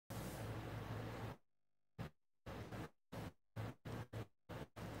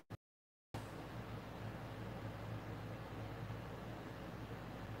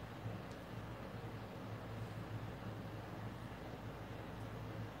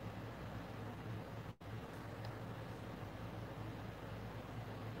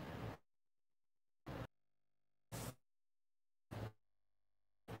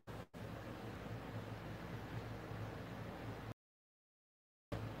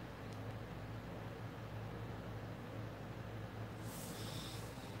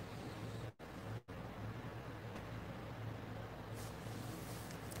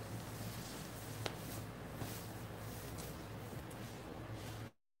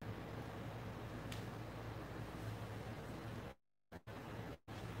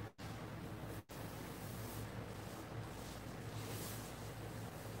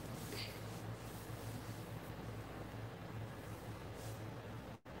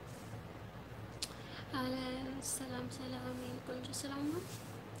አለ ሰላም ሰላም ቆንጆ ሰላም ነው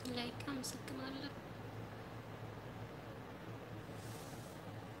ላይክ አመሰግናለሁ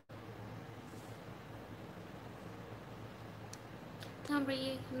ታምሪዬ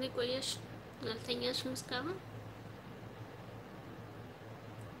እንቆየሽ አልተኛሽ መስካማ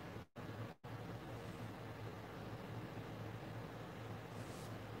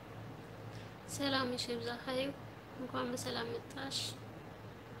ሰላም ይሽብዛ ሀዩ እንኳን በሰላም መጣሽ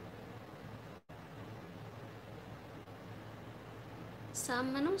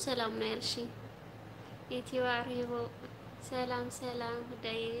ሳምኑ ሰላም ነው ያልሽ ኢትዮአሪቦ ሰላም ሰላም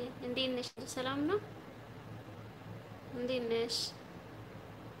ዳይ እንዴት ነሽ ሰላም ነው እንዴት ነሽ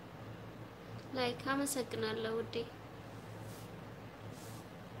ላይክ አመሰግናለሁ ውዴ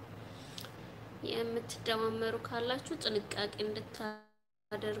የምትደማመሩ ካላችሁ ጥንቃቄ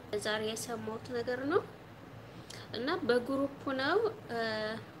እንድታደርጉ ዛሬ የሰማሁት ነገር ነው እና በግሩፕ ነው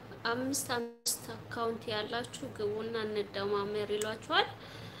አምስት አካውንት ያላችሁ ግቡና እንደማመር ይሏችኋል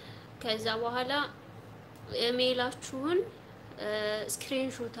ከዛ በኋላ ኢሜይላችሁን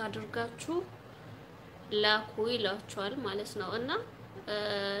ስክሪንሾት አድርጋችሁ ላኩ ይላችኋል ማለት ነው እና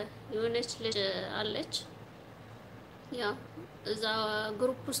የሆነች ልጅ አለች ያ እዛ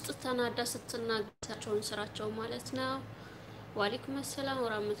ግሩፕ ውስጥ ተናዳ ስትናገራቸውን ስራቸው ማለት ነው ወአለይኩም ሰላም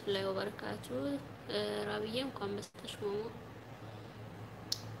ወራህመቱላሂ ወበረካቱ ራብዬ እንኳን በስተሽ ማማ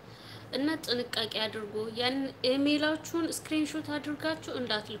እና ጥንቃቄ አድርጉ ያን ኢሜይላችሁን ስክሪንሾት አድርጋችሁ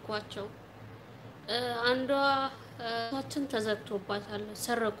እንዳትልኳቸው አንዷ ታችን ተዘግቶባታል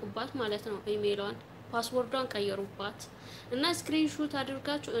ሰረቁባት ማለት ነው ኢሜይሏን ፓስወርዷን ቀየሩባት እና ስክሪንሾት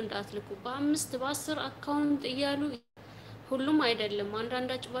አድርጋችሁ እንዳትልኩ በ5 በ10 አካውንት እያሉ ሁሉም አይደለም አንዳንድ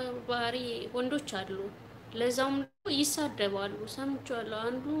አጭበርባሪ ወንዶች አሉ ለዛውም ይሳደባሉ ሰምቻለሁ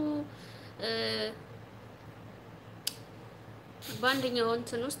አንዱ ባንደኛው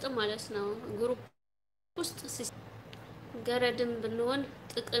እንትን ውስጥ ማለት ነው ግሩፕ ውስጥ ገረድም ብንሆን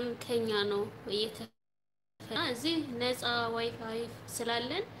ጥቅም ከኛ ነው እየተፈና እዚህ ነፃ ዋይፋይ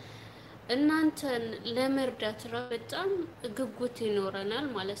ስላለን እናንተን ለመርዳት በጣም ግጉት ይኖረናል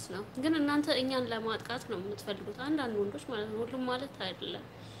ማለት ነው ግን እናንተ እኛን ለማጥቃት ነው የምትፈልጉት አንዳንድ ወንዶች ማለት ነው ሁሉም ማለት አይደለም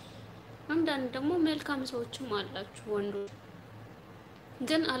አንዳንድ ደግሞ መልካም ሰዎችም አላችሁ ወንዶች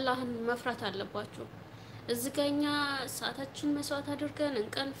ግን አላህን መፍራት አለባችሁ እዝጋኛ ሰዓታችን መስዋዕት አድርገን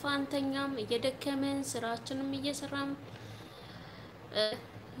እንቀልፋንተኛም እየደከመን ስራችንም እየሰራም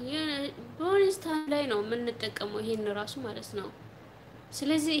ቦኒስታ ላይ ነው የምንጠቀመው ይሄን ራሱ ማለት ነው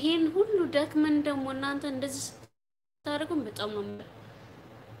ስለዚህ ይሄን ሁሉ ደክመን ደግሞ እናንተ እንደዚህ ታደርጉን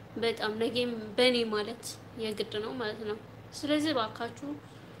በጣም ነገም በኔ ማለት የግድ ነው ማለት ነው ስለዚህ ባካችሁ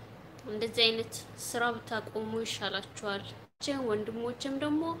እንደዚህ አይነት ስራ ብታቆሙ ይሻላችኋል ወንድሞችም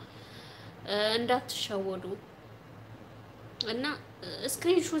ደግሞ እንዳትሸወዱ እና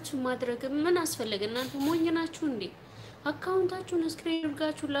ስክሪንሾት ማድረግ ምን አስፈልገ እናንተ ሞኝ ናችሁ እንዴ አካውንታችሁን ስክሪን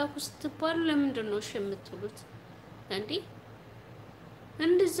አድርጋችሁ ላኩ ስትባሉ ለምንድን ነው እሺ የምትሉት እንዴ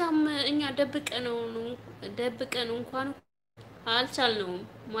እንደዛም እኛ ደብቀን እንኳን አልቻልነውም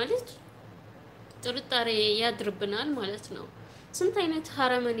ማለት ጥርጣሬ ያድርብናል ማለት ነው ስንት አይነት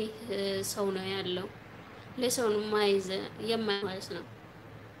ሐረመኔ ሰው ነው ያለው ለሰውን ማይዘ የማይማስ ነው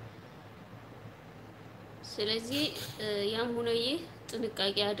ስለዚህ ያም ሆነ ይህ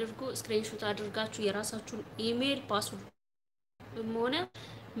ጥንቃቄ አድርጉ ስክሪንሾት አድርጋችሁ የራሳችሁን ኢሜል ፓስወርድ ሆነ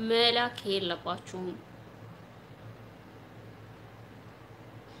መላክ የለባችሁም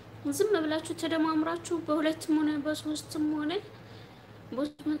ዝም ብላችሁ ተደማምራችሁ በሁለትም ሆነ በሶስትም ሆነ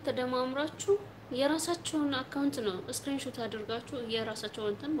በሶስት ተደማምራችሁ የራሳችሁን አካውንት ነው ስክሪንሾት አድርጋችሁ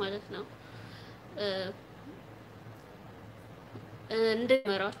የራሳችሁን እንትን ማለት ነው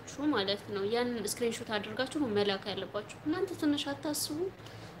እንደመራችሁ ማለት ነው ያን ስክሪንሾት አድርጋችሁ ነው መላክ ያለባችሁ እናንተ ትንሽ አታስቡ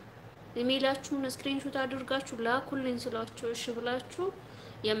ኢሜይላችሁን ስክሪንሾት አድርጋችሁ ላኩልኝ ስላችሁ እሺ ብላችሁ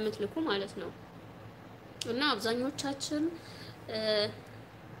የምትልኩ ማለት ነው እና አብዛኞቻችን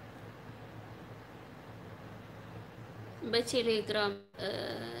በቴሌግራም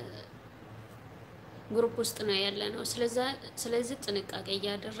ግሩፕ ውስጥ ነው ያለነው ስለዚህ ጥንቃቄ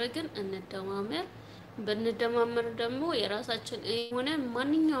ያደረግን እንደማመር በእንደማመር ደግሞ የራሳችን የሆነ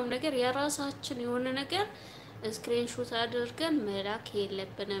ማንኛውም ነገር የራሳችን የሆነ ነገር ስክሪንሾት አድርገን መላክ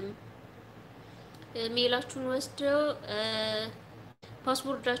የለብንም ኢሜይላችሁን ወስደው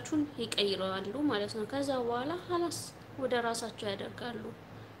ፓስወርዳችሁን ይቀይራሉ ማለት ነው ከዛ በኋላ خلاص ወደ ራሳቸው ያደርጋሉ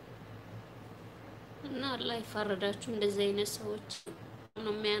እና አላህ ይፈረዳችሁ እንደዚህ አይነት ሰዎች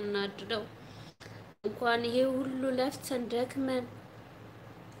ነው የሚያናድደው እንኳን ይሄ ሁሉ ለፍተን ደክመን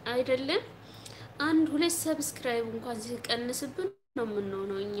አይደለም አንድ ሁለት ሰብስክራይብ እንኳን ሲቀንስብን ነው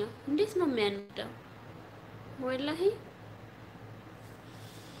የምንሆነው እኛ እንዴት ነው የሚያናደው ወላሂ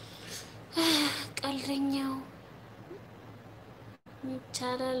ቀልደኛው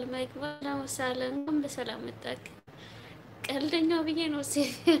ይቻላል መግባት ነው ሳለን በሰላም መጣክ ቀልደኛው ብዬ ነው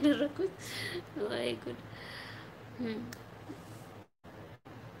ሴፍ ያደረኩት። ወይ ጉድ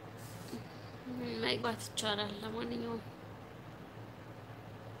መግባት ይቻላል። ለማንኛውም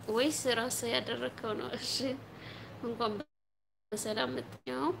ወይስ ራስ ያደረከው ነው? እሺ እንኳን በሰላም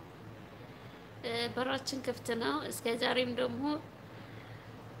መጣው። በራችን ክፍት ነው። እስከ ዛሬም ደግሞ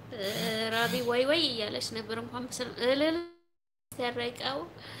ራቢ ወይ ወይ እያለች ነበር። እንኳን በሰላም እልል ያረቀው።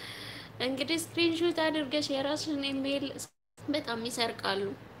 እንግዲህ ስክሪንሾት አድርገሽ የራስሽን ኢሜል በጣም ይሰርቃሉ።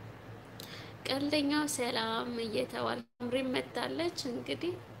 ቀልደኛው ሰላም እየተባለ ምሪ መጣለች።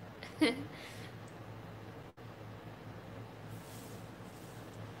 እንግዲህ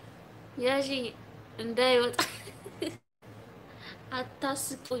ያጂ እንዳይወጣ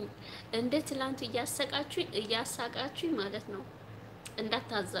አታስቁኝ። እንደ ትላንቱ እያሳቃችሁኝ ማለት ነው።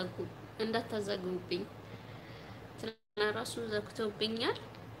 እንዳታዛጉብኝ። ትላንትና ራሱ ዘግቶብኛል።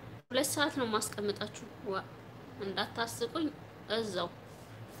 2 ሰዓት ነው ማስቀምጣችሁ። ዋ እንዳታስቁኝ። እዛው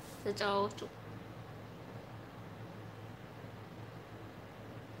ተጫወቱ።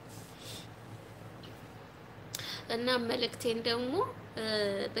 እና መልእክቴን ደግሞ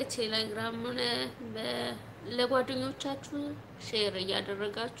በቴሌግራም ሆነ ለጓደኞቻችሁ ሼር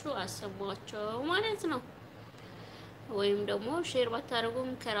እያደረጋችሁ አሰሟቸው ማለት ነው። ወይም ደግሞ ሼር ባታደርጉም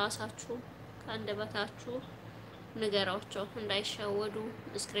ከራሳችሁ ከአንደበታችሁ ንገሯቸው እንዳይሸወዱ፣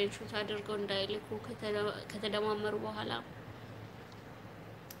 ስክሪንሾት አድርገው እንዳይልኩ ከተደማመሩ በኋላ።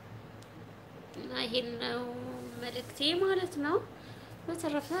 እና ይሄን ነው መልእክቴ ማለት ነው።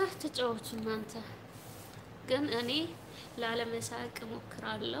 በተረፈ ተጫወቱ እናንተ። ግን እኔ ላለመሳቅ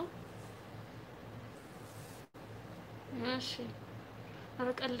እሞክራለሁ። እሺ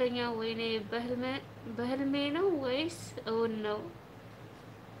አረቀልደኛ ወይኔ በህልሜ ነው ወይስ እውን ነው?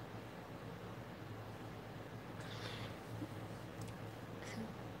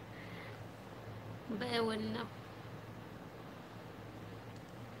 በእውን ነው።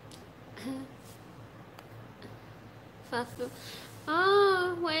 ፋፍ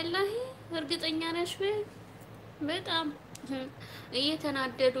ወላሂ እርግጠኛ ነሽ? በጣም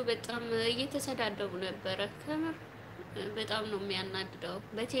እየተናደዱ በጣም እየተሰዳደቡ ነበረ። ከምር በጣም ነው የሚያናድደው።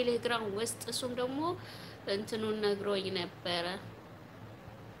 በቴሌግራም ውስጥ እሱም ደግሞ እንትኑን ነግሮኝ ነበረ።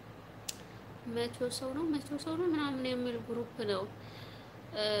 100 ሰው ነው ምናምን የሚል ግሩፕ ነው።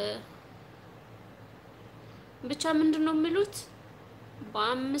 ብቻ ምንድነው የሚሉት?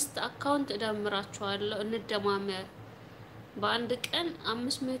 በ5 አካውንት እደምራቸዋለሁ እንደማመር በአንድ ቀን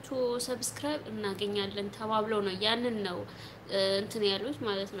 500 ሰብስክራይብ እናገኛለን ተባብለው ነው ያንን ነው እንትን ያሉት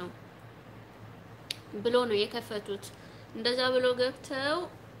ማለት ነው ብሎ ነው የከፈቱት። እንደዛ ብሎ ገብተው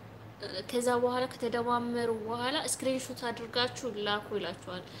ከዛ በኋላ ከተደማመሩ በኋላ ስክሪንሾት አድርጋችሁ ላኩ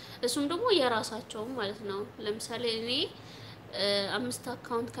ይላችኋል። እሱም ደግሞ የራሳቸው ማለት ነው። ለምሳሌ እኔ 5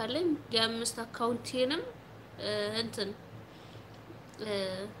 አካውንት ካለኝ የ5 አካውንቴንም እንትን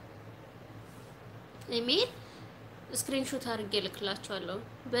ኢሜል ስክሪንሾት አድርጌ ልክላቸዋለሁ።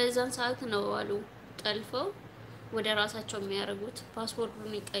 በዛን ሰዓት ነው አሉ ጠልፈው ወደ ራሳቸው የሚያደርጉት።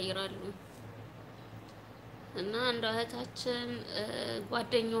 ፓስወርዱን ይቀይራሉ። እና አንዷ እህታችን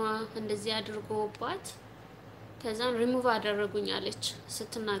ጓደኛዋ እንደዚህ አድርጎባት ከዛን ሪሙቭ አደረጉኝ አለች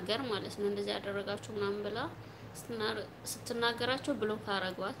ስትናገር ማለት ነው። እንደዚህ ያደረጋችሁ ምናምን ብላ ስትናገራቸው ብሎክ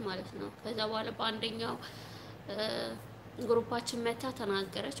አረጓት ማለት ነው። ከዛ በኋላ በአንደኛው ግሩፓችን መታ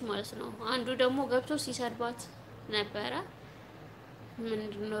ተናገረች ማለት ነው። አንዱ ደግሞ ገብቶ ሲሰድባት ነበረ።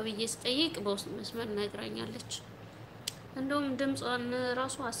 ምንድነው ብዬ ስጠይቅ በውስጥ መስመር ነግራኛለች። እንደውም ድምጿን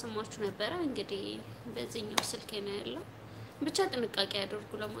ራሱ አሰማችሁ ነበረ። እንግዲህ በዚህኛው ስልኬ ነው ያለው። ብቻ ጥንቃቄ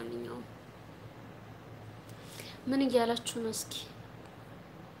አድርጉ። ለማንኛውም ምን እያላችሁ ነው? እስኪ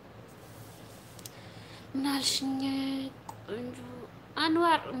ምን አልሽኝ? ቆንጆ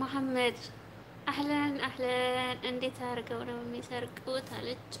አንዋር መሐመድ አህለን እንዴት አድርገው ነው የሚሰርቁት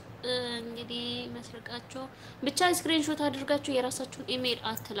አለች። እንግዲህ መስረቃቸው ብቻ ስክሪንሾት አድርጋችሁ የራሳችሁን ኢሜል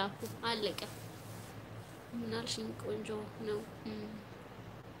አትላኩ። አለቀ። ምን አልሽኝ? ቆንጆ ነው።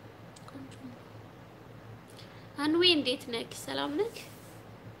 ቆንጆ አንዌ እንዴት ነክ? ሰላም ነክ?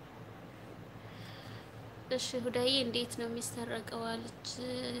 እሺ ሁዳዬ እንዴት ነው የሚሰረቀው አለች።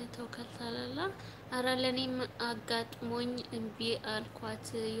 ተውከልታላላ አረ ለኔም አጋጥሞኝ እምቢ አልኳት።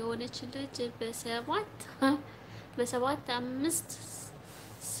 የሆነች ልጅ በሰባት 5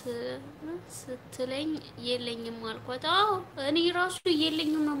 ስትለኝ የለኝም አልኳት። አዎ እኔ ራሱ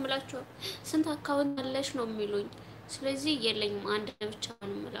የለኝም ነው የምላቸው። ስንት አካውንት አለሽ ነው የሚሉኝ። ስለዚህ የለኝም አንድ ብቻ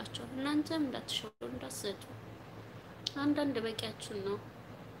ነው የምላቸው። እናንተም እንዳትሸወዱ እንዳትሰጡ። አንዳንድ በቂያችን ነው።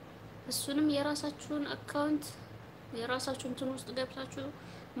 እሱንም የራሳችሁን አካውንት የራሳችሁን እንትን ውስጥ ገብታችሁ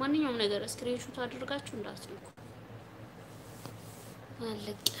ማንኛውም ነገር ስክሪንሾት አድርጋችሁ እንዳትልኩ።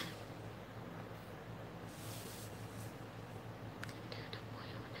 አለቀ።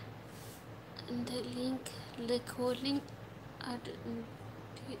 እንደ ሊንክ ልኮልኝ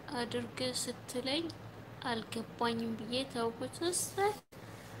አድርግ ስትለኝ አልገባኝም ብዬ ተውኩት።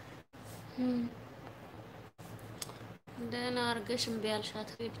 ደህና አርገሽ እምቢ አልሻት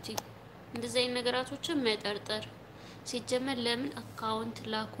ቢብቲ። እንደዚህ አይነት ነገራቶችን መጠርጠር ሲጀመር ለምን አካውንት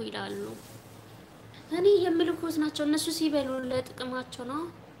ላኩ ይላሉ? እኔ የምልኩት ናቸው እነሱ ሲበሉ ለጥቅማቸው ነው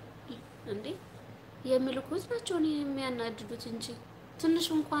እንዴ? የምልኩት ናቸው እኔ የሚያናድዱት እንጂ ትንሽ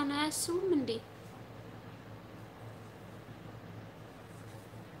እንኳን አያስቡም እንዴ?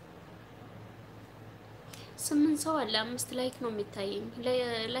 ስምንት ሰው አለ። 5 ላይክ ነው የሚታየኝ።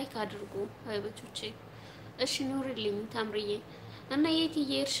 ላይክ አድርጉ አይበቶቼ። እሺ ኑሪልኝ ታምርዬ። እና የት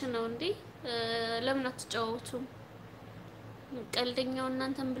እየሄድሽ ነው እንዴ? ለምን አትጫወቱም? ቀልደኛው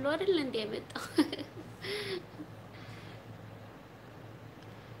እናንተን ብሎ አይደል እንዴ ያመጣው?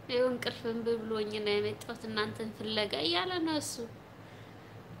 ይኸው እንቅልፍም ብሎኝ ነው ያመጣሁት እናንተን ፍለጋ እያለ ነው እሱ።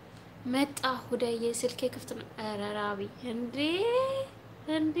 መጣ ሁዳዬ ስልኬ ክፍት ነው። ኧረ ራቢ እንዴ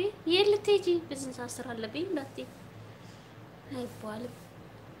እንዴ የልትጂ በስንት አስር አለብኝ እንዳትይ አይባልም።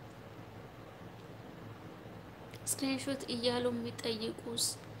 ስክሪንሾት እያሉ የሚጠይቁስ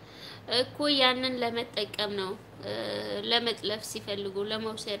እኮ ያንን ለመጠቀም ነው። ለመጥለፍ ሲፈልጉ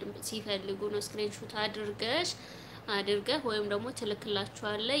ለመውሰድ ሲፈልጉ ነው ስክሪንሾት አድርገህ ወይም ደግሞ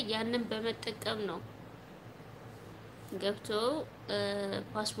ትልክላችኋለህ። ያንን በመጠቀም ነው ገብተው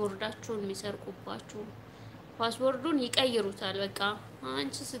ፓስወርዳችሁን የሚሰርቁባችሁ። ፓስወርዱን ይቀይሩታል። በቃ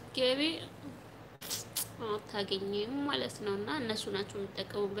አንቺ ስትገቢ አታገኝም ማለት ነው። እና እነሱ ናቸው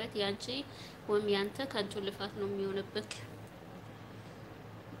የሚጠቀሙበት። ያንቺ ወይም ያንተ ከንቱ ልፋት ነው የሚሆንበት።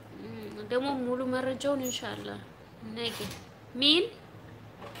 ደግሞ ሙሉ መረጃውን ኢንሻአላህ ነገ ሚን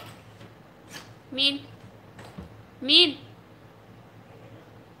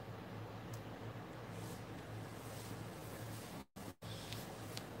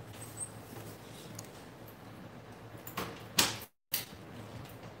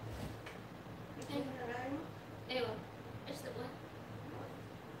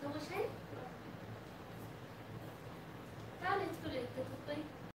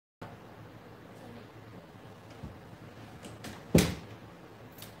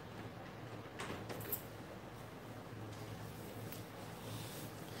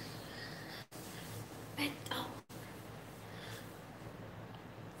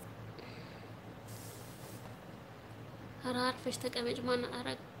አራርፈሽ ተቀመጭ። ማን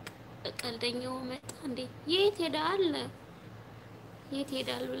አረግ ቀልደኛው መጣ እንዴ? የት ሄዳል? የት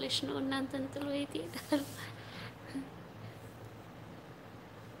ሄዳል ብለሽ ነው? እናንተን ጥሎ የት ሄዳል?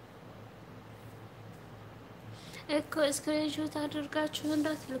 እኮ ስክሪንሾት አድርጋችሁ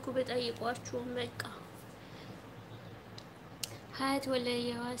እንዳትልኩ በጠይቋችሁም በቃ። ሀያት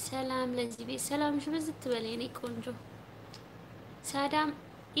ወለየዋ ሰላም ለዚህ ቤት ሰላምሽ በዝት በላይ እኔ ቆንጆ ሳዳም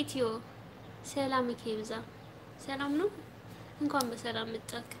ኢትዮ ሰላም ይብዛ። ሰላም ነው። እንኳን በሰላም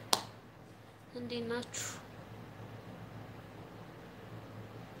መጣክ። እንዴት ናችሁ?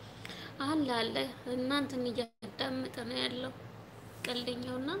 አለ እናንተን እያዳመጠ ነው ያለው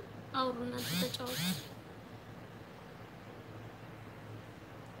ቀልደኛውና አውሩ። እናንተ ተጫወቱ።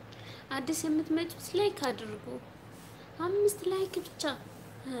 አዲስ የምትመጡት ላይክ አድርጉ። 5 ላይክ ብቻ።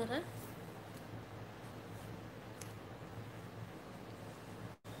 ኧረ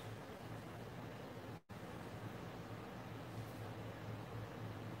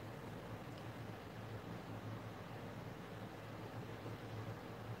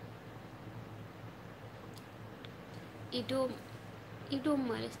ኢዶም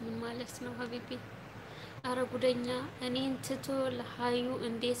ማለት ምን ማለት ነው ሀቢቢ? አረ ጉደኛ እኔን ትቶ ለሀዩ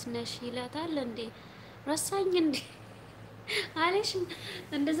እንዴት ነሽ ይላታል እንዴ? ረሳኝ እንዴ አለሽ?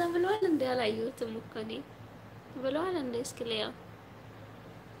 እንደዛ ብለዋል እንዴ? አላየሁትም እኮ እኔ ብለዋል እንዴ? እስኪ ልያው።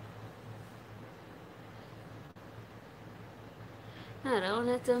 አረ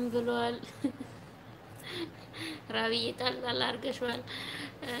እውነትም ብለዋል። ራቢዬ ጣል አድርገሽዋል።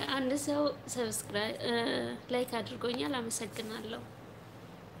 አንድ ሰው ሰብስክራይብ ላይክ አድርጎኛል። አመሰግናለሁ።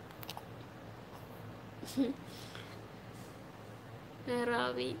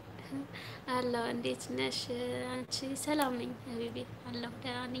 ራቢ አላህ እንዴት ነሽ አንቺ? ሰላም ነኝ ሀቢቤ አላህ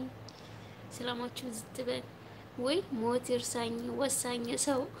ደህና ነኝ። ሰላማችሁ ዝትበል ወይ ሞት ይርሳኝ ወሳኝ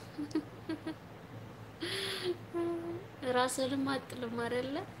ሰው ራስህንም አጥልም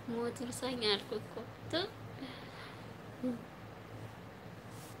አይደለ? ሞት ይርሳኝ አልኩ እኮ።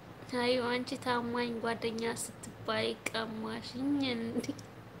 አዩ አንቺ ታማኝ ጓደኛ ስትባይ ቀማሽኝ እንዴ?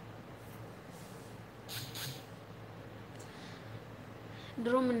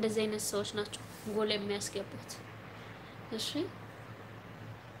 ድሮም እንደዚህ አይነት ሰዎች ናቸው ጎል የሚያስገቡት። እሺ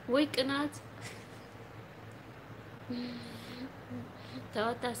ወይ ቅናት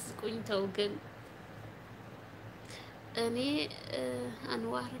ታስቁኝ ተው ግን እኔ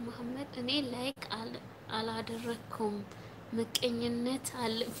አንዋር መሐመድ እኔ ላይክ አላደረኩም ምቀኝነት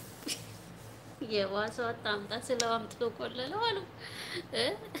አለ የዋሰው አጣምጣ ስለዋምጥቶ ቆለለው አሉ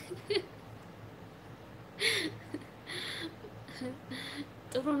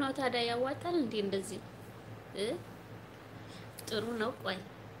ጥሩ ነው ታዲያ ያዋጣል እንዴ እንደዚህ ጥሩ ነው ቆይ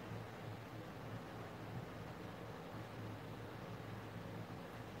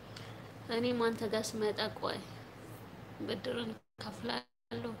እኔ ማንተ ጋር ስመጣ ቆይ ብድርን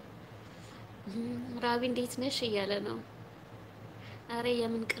ከፍላለሁ ራቢ እንዴት ነሽ እያለ ነው አረ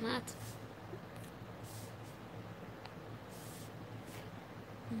የምን ቅናት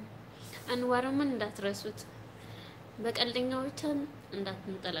አንዋርም እንዳትረሱት በቀልደኛው ብቻ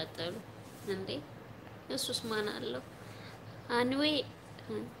እንዳትንጠላጠሉ እንዴ እሱስ ማን አለው አንዌ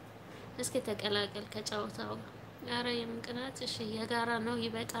እስኪ ተቀላቀል ከጫውታው አረ የምን ቅናት እሺ የጋራ ነው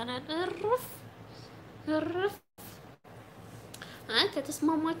ይበቃናል እርፍ እርፍ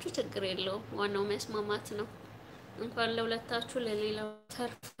ከተስማማችሁ ችግር የለውም ዋናው መስማማት ነው እንኳን ለሁለታችሁ ለሌላው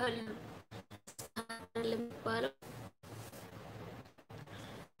ተርፋል ለሚባለው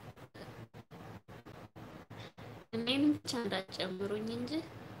እኔን ብቻ እንዳትጨምሩኝ እንጂ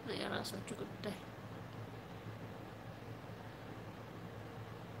የራሳችሁ ጉዳይ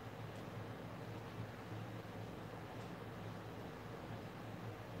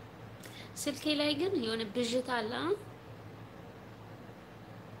ስልኬ ላይ ግን የሆነ ብዥታ አለ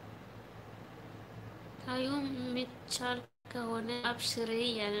ታዩ ሚቻል ከሆነ አብሽሪ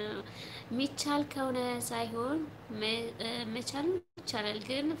ያለ ሚቻል ከሆነ ሳይሆን መቻል ይቻላል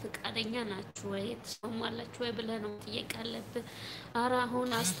ግን ፍቃደኛ ናችሁ ወይ ተስማማላችሁ ወይ ብለህ ነው ጥያቄ አለብህ ኧረ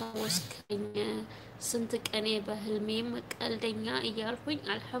አሁን አስታወስከኝ ስንት ቀኔ በህልሜም ቀልደኛ እያልኩኝ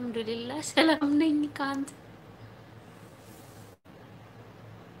አልሐምዱሊላህ ሰላም ነኝ ካንተ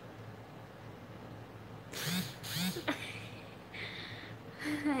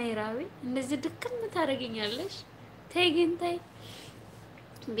አይራዊ እንደዚህ ድክም ታደርገኛለሽ ተይ ግን ተይ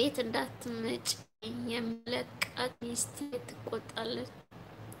ቤት እንዳትመጭ የምለቃት ሚስቴ ትቆጣለች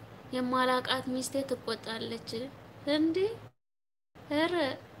የማላቃት ሚስቴ ትቆጣለች እንዴ ኧረ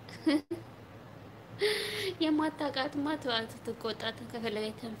የማታቃት ማጥዋት ትቆጣት ከፈለገ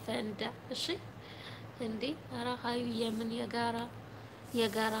ተንፈንዳ እሺ እንዴ ኧረ ሀዩ የምን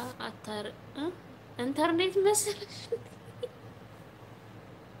የጋራ አታር ኢንተርኔት መሰለሽ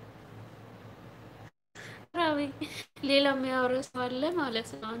ራቢ ሌላ የሚያወራው ሰው አለ ማለት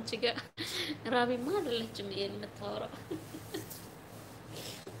ነው አንቺ ጋር ራቢማ አይደለችም ይሄን የምታወራው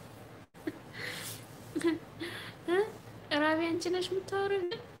ራቢ አንቺ ነሽ የምታወራው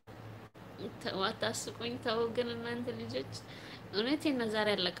ተው አታስቁኝ ተው ግን እናንተ ልጆች እውነቴን ነው ዛሬ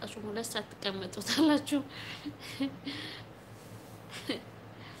ያለቃችሁ ሁለት ሰዓት ተቀመጡታላችሁ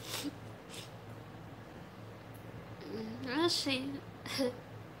እሺ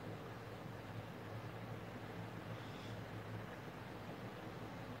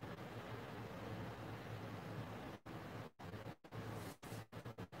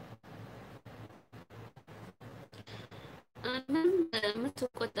አንም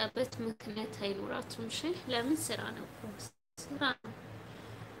የምትቆጣበት ምክንያት አይኖራችሁም እሺ ለምን ስራ ነው ስራ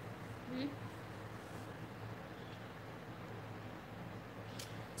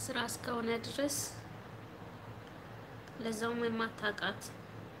ስራ እስከሆነ ድረስ ለዛውም የማታቃት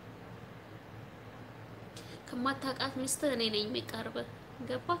ከማታቃት ሚስት እኔ ነኝ የሚቀርብ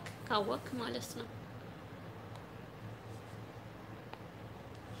ገባክ ካወክ ማለት ነው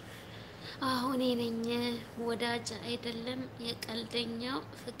አሁን ነኝ ወዳጅ አይደለም የቀልደኛው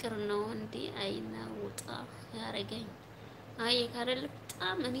ፍቅር ነው እንዴ አይናውጣ ያረገኝ አይ ካረል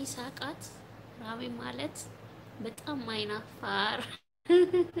በጣም እኔ ሳቃት ራሚ ማለት በጣም አይናፋር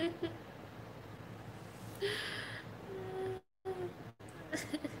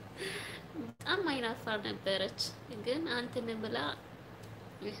በጣም አይናፋር ነበረች ግን አንተን ብላ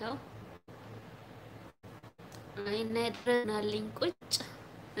ይኸው አይነድረናልኝ ቁጭ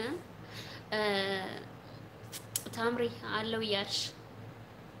ታምሪ አለው ያልሽ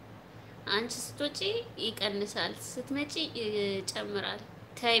አንቺ ስትወጪ ይቀንሳል ስትመጪ ይጨምራል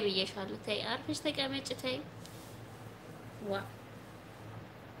ታይ ብዬሻለሁ ታይ አርፈሽ ተቀመጪ ታይ ዋ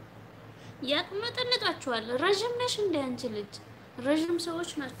ያቅመጠነጣችኋል ረጅም ነሽ እንደ አንቺ ልጅ ረጅም ሰዎች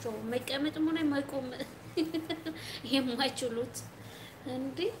ናቸው መቀመጥም ሆነ ማይቆም የማይችሉት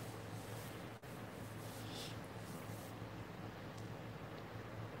እንዴ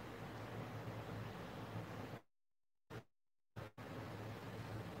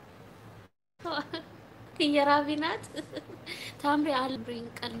የራቢናት ታምሪ አልብሪን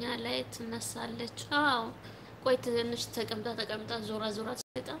ቀኛ ላይ ትነሳለች። አዎ ቆይ ትንሽ ተቀምጣ ዞራ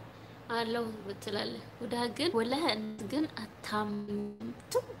ትሰጣ አለው ትላለህ። ወዳ ግን ወላሂ ግን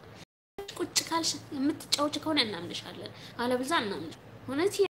አታምቱ ቁጭ ካልሽ የምትጫወች ከሆነ እናምንሻለን፣ አለብዛ እናምንሽ።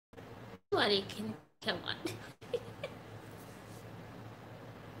 እውነት ያለከኝ ከማን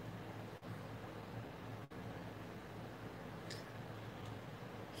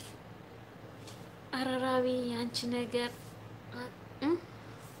አረራቢ ያንቺ ነገር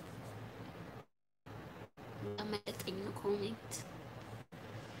አመለጠኝ ነው ኮሜንት።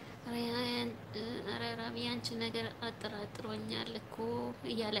 አረራቢ ያንቺ ነገር አጠራጥሮኛል እኮ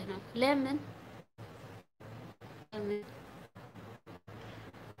እያለ ነው። ለምን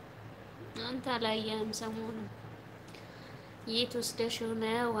አንተ አላየህም? ሰሞኑን የት ወስደሽው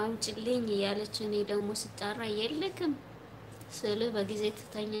ነው አምጪልኝ እያለች እኔ ደግሞ ስጣራ የለክም ስል በጊዜ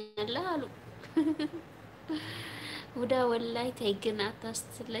ትተኛለህ አሉ። ወዳ ወላይ ተይ ግን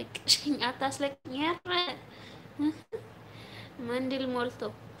አታስለቅኝ ያረ መንዲል ሞልቶ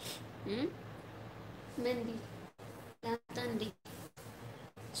መንዲል ላምጣ እንዴ?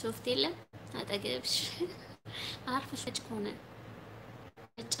 ሶፍት የለም አጠገብሽ? አርፈሽ ከሆነ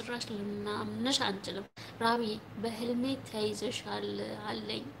ጭራሽ ልናምንሽ አንችልም። ራቢ በህልሜ ተይዘሻል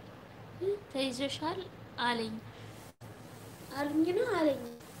አለኝ። ተይዘሻል አለኝ ነው አለኝ።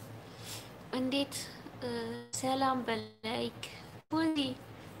 እንዴት ሰላም በላይክ ወዲ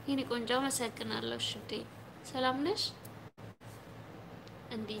ይሄኔ ቆንጆ አመሰግናለሁ። ሽዴ ሰላም ነሽ?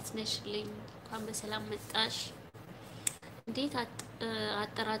 እንዴት ነሽልኝ? እንኳን በሰላም መጣሽ። እንዴት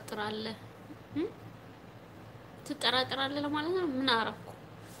አጠራጥራለህ? ትጠራጥራለህ ለማለት ነው። ምን አረኩ?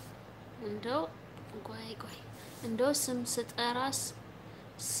 እንደው ቆይ እንደው ስም ስጠራስ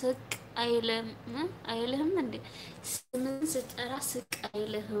ስቅ አይልህም እንዴ? ስምን ስጠራ ስቅ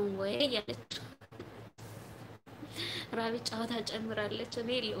አይልህም ወይ ያለች ራቢ ጫወታ ጨምራለች። እኔ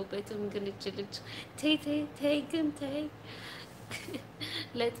የለውበትም ግን እች ልጅ ተይ ግን ተይ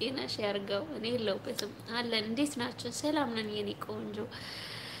ለጤናሽ ያርገው። እኔ የለውበትም አለን። እንዴት ናቸው? ሰላም ነን የኔ ቆንጆ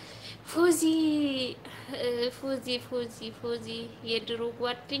ፎዚ የድሮ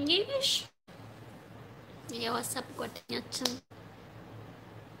ጓደኛዬ ነሽ? የዋትስአፕ ጓደኛችን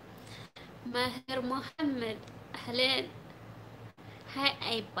ማህር መሐመድ አህለን። ሀይ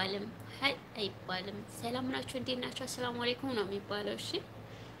አይባልም። ሰላም ናችሁ? እንዴት ናችሁ? አሰላሙ አለይኩም ነው የሚባለው። እሺ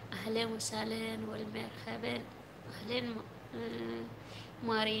አህለን ወሳለን ወልመርሐበን አህለን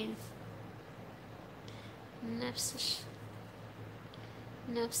ማሪን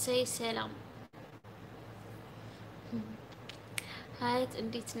ነፍሰይ ሰላም ሀይት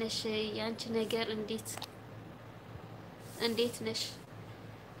እንዴት ነሽ? ያንቺ ነገር እንዴት ነሽ?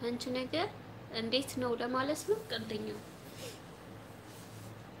 አንቺ ነገር እንዴት ነው ለማለት ነው። ቀልደኛው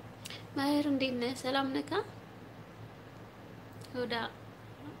ማህር እንዴት ነህ? ሰላም ነካ ወዳ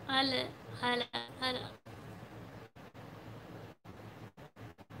አለ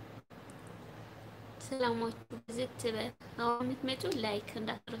ሰላማችሁ ብዝት በል። አሁን የምትመጡ ላይክ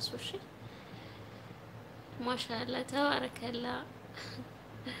እንዳትረሱ እሺ። ማሻአላ ተባረከላ።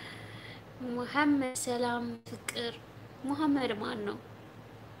 ሙሐመድ ሰላም ፍቅር። ሙሐመድ ማን ነው?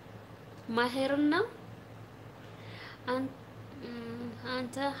 ማህርና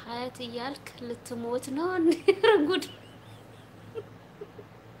አንተ ሀያት እያልክ ልትሞት ነው እንዴ? ጉድ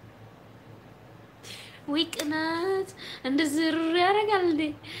ዊቅናት እንደዚህ ያደርጋል እንዴ?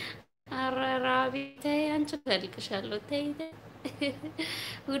 አራራቢ ተይ አንቺ ፈልግሻለሁ። ተይ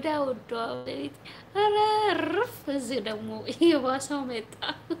ውዳ ቤት አረርፍ። እዚህ ደግሞ የባሰው መጣ።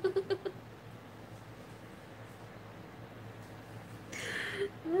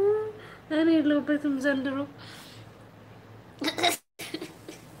 እኔ የለሁበትም ዘንድሮ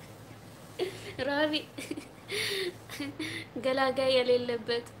ራቢ ገላጋይ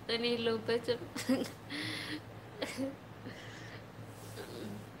የሌለበት እኔ የለሁበትም።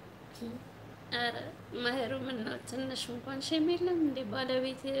 አረ ማህሩ ምን ነው ትንሽ እንኳን ሸም የለም እንዴ?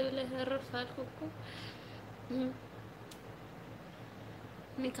 ባለቤት ብለህ እርፍ አልኩ እኮ።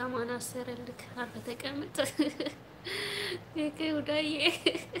 እኔ ከማን አሰረልክ? አርፈ ተቀመጥ። ውዳዬ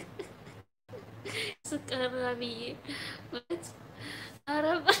ስቀራብዬ ማለት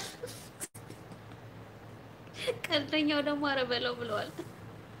አረባ ቀልደኛው ደግሞ አረበለው ብለዋል።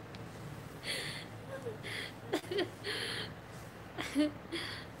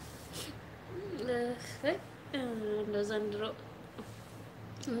 ለዘንድሮ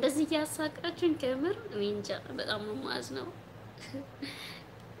እንደዚህ እያሳቃችሁኝ ከምር እኔ እንጃ በጣም ነው የማዝነው።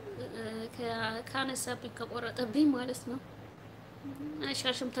 ካነሳብኝ ከቆረጠብኝ ማለት ነው።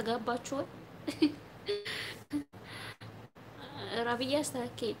 አይሻሽም ተጋባችሁ ወይ? ራብዬ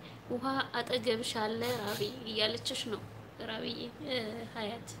አስተካክል ውሃ አጠገብሽ አለ ራቢ እያለችሽ ነው ራብዬ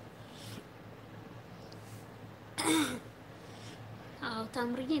ሀያት አው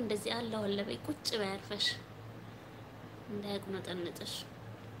ታምርዬ እንደዚህ አለው አለ በይ ቁጭ በይ አርፈሽ እንዳይቁነጠነጥሽ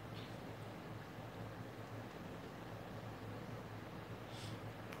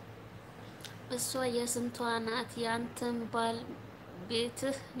እሷ የስንቷ ናት ያንተም ባል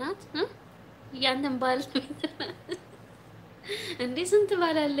ቤትህ ናት ያንተም ባል ቤትህ ናት እንዴ ስንት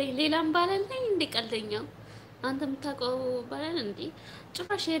ባል አለኝ ሌላም ባል አለኝ እንዴ ቀልደኛው አንተ የምታውቀው ባል አለ እንዴ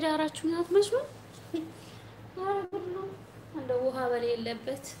ጭራሽ የዳራችሁ ናት መስሎ እንደ ውሃ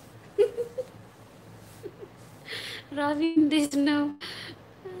በሌለበት ራቢ እንዴት ነው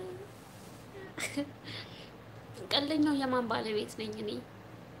ቀልደኛው የማን ባለቤት ነኝ እኔ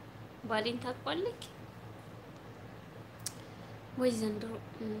ባሌን ታውቃለች ወይ ዘንድሮ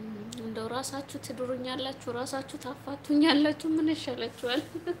እንደው ራሳችሁ ትድሩኛላችሁ ራሳችሁ ታፋቱኛላችሁ ምን ይሻላችኋል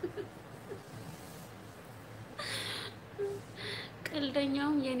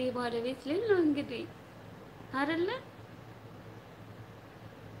ቀልደኛው የኔ ባለቤት ልል ነው እንግዲህ አይደለ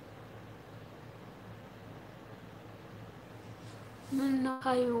ምን ነው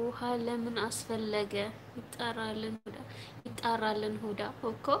ሀዩ ውሃ ለምን አስፈለገ ይጣራልን ሁዳ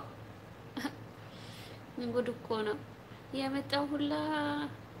እኮ ጉድ እኮ ነው የመጣው ሁላ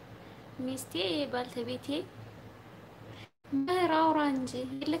ሚስቴ ባልተቤቴ መራውራ እንጂ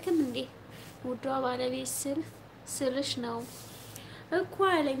የለክም እንዴ ውዷ ባለቤት ስልሽ ነው እኮ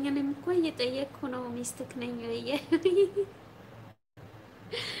አለኝ እኔም እኮ እየጠየቅኩ ነው ሚስትክ ነኝ ወይ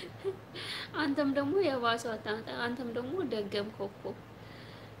አንተም ደግሞ የባሰው አንተም ደግሞ ደገምከው እኮ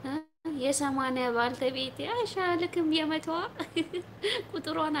የሰማንያ ባልተቤቴ አሻልክም የመተዋ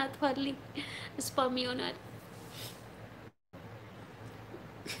ቁጥሯን አጥፋልኝ ስፓም ይሆናል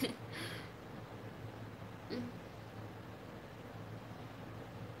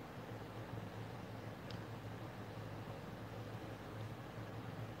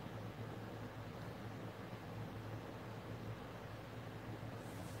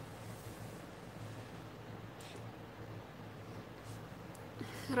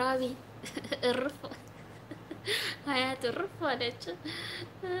ራቢ እርፍ ሀያት እርፍ አለች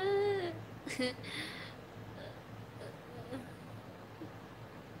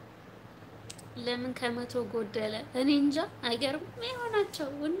ለምን ከመቶ ጎደለ እኔ እንጃ አይገርም የሆናቸው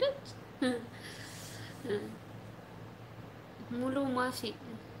ወንዶች ሙሉ ማፊ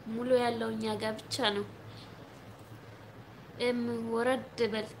ሙሉ ያለው እኛ ጋር ብቻ ነው ወረድ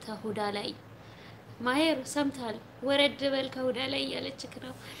በል ተሁዳ ላይ ማሄር ሰምታል ወረድ በል ከሁዳ ላይ ያለችክ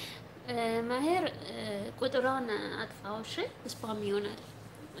ነው ማሄር ቁጥሯን አጥፋውሽ ስፓም ይሆናል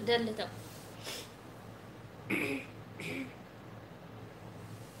ደልተው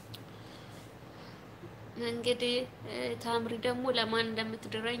እንግዲህ ታምሪ ደግሞ ለማን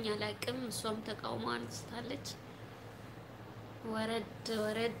እንደምትድረኝ አላቅም እሷም ተቃውሞ አንስታለች ወረድ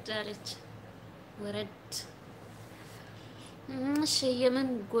አለች ወረድ እሺ የምን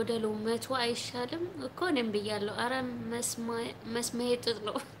ጎደሎ መቶ አይሻልም እኮ እኔም ብያለሁ አረ መስማዬ ጥጥ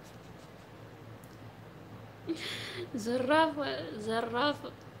ነው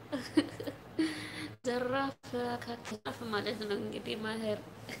ዘራፍ ካከፍ ማለት ነው እንግዲህ ማህር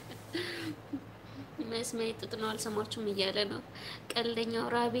መስማዬ ጥጥ ነው አልሰማችሁም እያለ ነው ቀልደኛው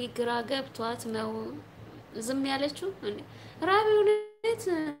ራቢ ግራ ገብቷት ነው ዝም ያለችው ራቢ እውነት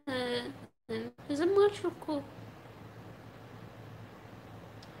ዝም አልሽ እኮ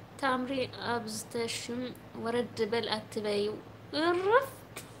ታምሪ አብዝተሽም ወረድ በል አትበይው እረፍ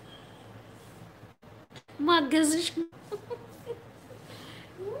ማገዝሽ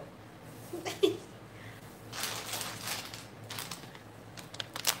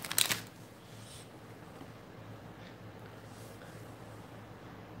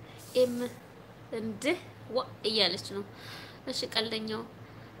እንደ ዋ እያለች ነው እሺ ቀልደኛው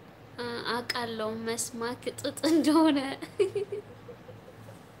አቃለው መስማት ጥጥ እንደሆነ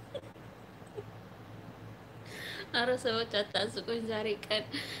አረ ሰዎች አታስቁኝ ዛሬ ቀን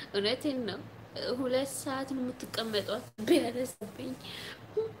እውነቴን ነው 2 ሰዓት ነው የምትቀመጧት ቢያነስብኝ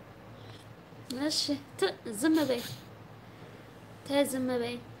እሺ ዝም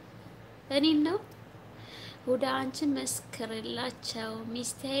በይ እኔን ነው ሁዳ አንቺን መስክርላቸው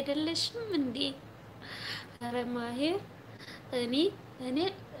ሚስት አይደለሽም እንዴ አረ ማሄር እኔ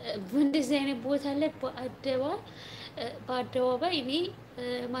በእንደዚህ አይነት ቦታ ላይ በአደባባይ እኔ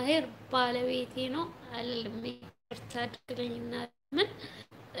ማሄር ባለቤቴ ነው አልልም ታድግለኝና ምን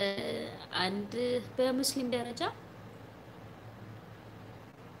አንድ በሙስሊም ደረጃ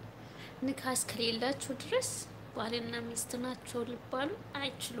ንካስ ከሌላችሁ ድረስ ባልና ሚስት ናቸው ሊባሉ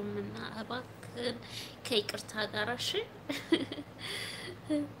አይችሉምና እባክህን ከይቅርታ ጋር እሺ።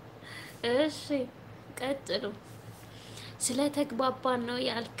 እሺ ቀጥሉ። ስለ ተግባባን ነው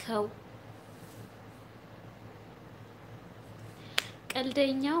ያልከው።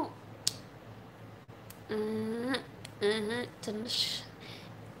 ቀልደኛው ትንሽ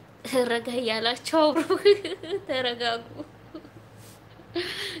ረጋ ያላቸው አብሮ ተረጋጉ።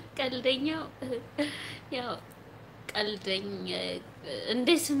 ቀልደኛው ያው ቀልደኛ እንደ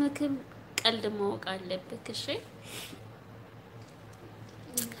ስምክም ቀልድ ማወቅ አለብህ። እሺ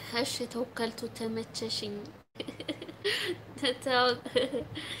እሺ ተወከልቱ ተመቸሽኝ።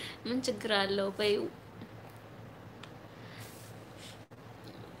 ምን ችግር አለው በይው።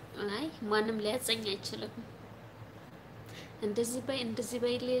 አይ ማንም ሊያጸኝ አይችልም። እንደዚህ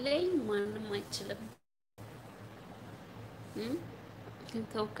በይ ሌላይ ማንም አይችልም።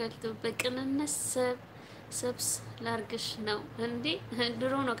 ተወከልቱ በቅንነት ሰብስ ላርግሽ ነው እንዴ?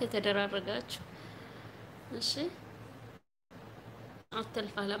 ድሮ ነው ከተደራረጋችሁ። እሺ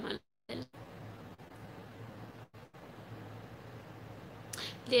አትልፋ ለማለት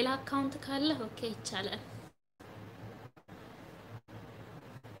ሌላ አካውንት ካለ ኦኬ ይቻላል።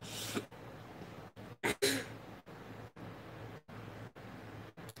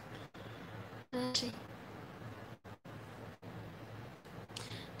 እሺ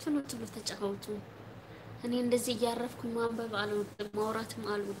ትኑ ተጫወቱ። እኔ እንደዚህ እያረፍኩ ማንበብ አልወድም፣ ማውራትም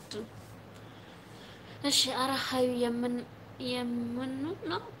አልወድም። እሺ አራሃዩ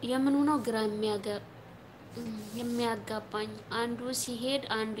የምኑ ነው ግራ የሚያጋባኝ? አንዱ ሲሄድ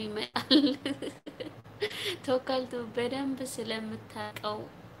አንዱ ይመጣል። ተወካልቱ በደንብ ስለምታውቀው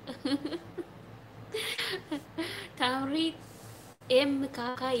ታምሪ ኤም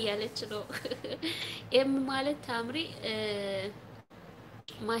ካካ እያለች ነው። ኤም ማለት ታምሪ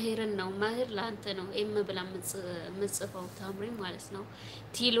ማሄርን ነው። ማሄር ለአንተ ነው ኤም ብላ ምጽፈው ታምሪ ማለት ነው።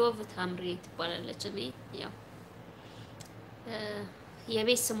 ቲሎቭ ታምሪ ትባላለች። እኔ ያው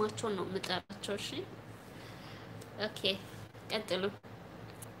የቤት ስማቸውን ነው የምጠራቸው። እሺ ኦኬ ቀጥሉ።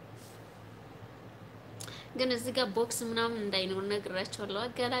 ግን እዚህ ጋር ቦክስ ምናምን እንዳይኖር ነግራቸዋለሁ።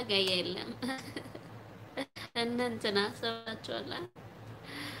 አገላጋይ የለም። እንትና ሰባቸዋለሁ።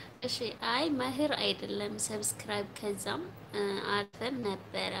 እሺ አይ ማህር አይደለም ሰብስክራይብ ከዛም አልፈን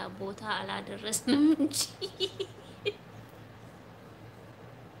ነበረ ቦታ አላደረስንም እንጂ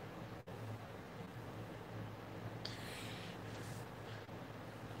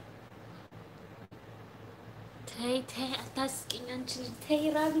ተይ አታስቂኝ አንቺ። ተይ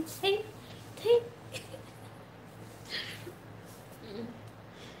ራቢ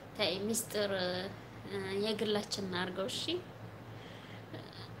ተይ ሚስጥር የግላችን እናድርገው። እሺ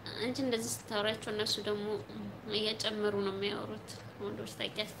አንቺ እንደዚህ ስታወራቸው እነሱ ደግሞ እየጨመሩ ነው የሚያወሩት። ወንዶች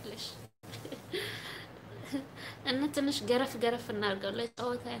ታውቂያለሽ። እና ትንሽ ገረፍ እናድርገው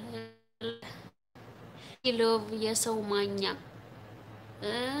ለጨዋታ ሎቭ የሰው ማኛ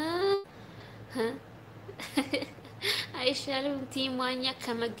አይሻልም? ቲማኛ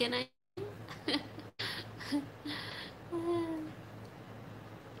ከመገናኛ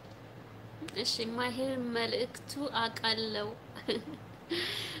እሺ ማሄር መልእክቱ አቃለው።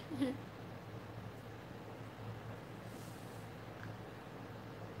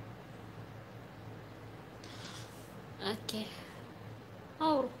 ኦኬ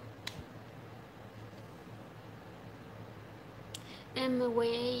አውሩ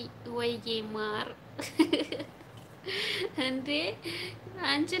ወይዬ ማር እንዴ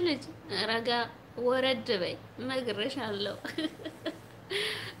አንቺ ልጅ ረጋ ወረድ በይ እነግርሻለሁ።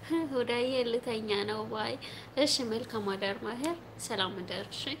 ሁዳዬ ልተኛ ነው ባይ። እሺ መልካም አዳር ማሄር፣ ሰላም አዳር።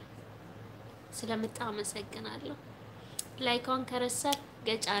 እሺ ስለመጣ አመሰግናለሁ። ላይኳን ከረሳት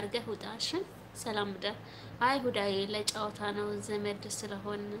ገጭ አድርገህ ውጣሽ። ሰላም አዳር። አይ ሁዳዬ ለጨዋታ ነው ዘመድ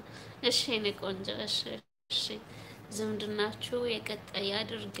ስለሆን። እሺ እኔ ቆንጆ። እሺ ዝምድናችሁ የቀጣይ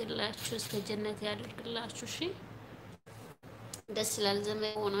ያድርግላችሁ፣ እስከ ጀነት ያድርግላችሁ። እሺ ደስ ይላል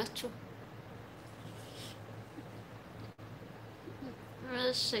ዘመድ ሆናችሁ።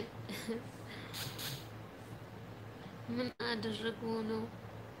 እሺ ምን አድርጉ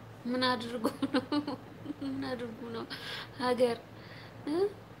ነው ሀገር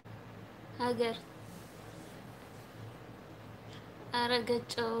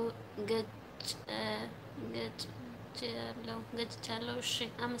አረገጨው ገጭቻለሁ። እሺ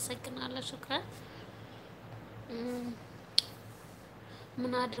አመሰግናለሁ። ሹክራን።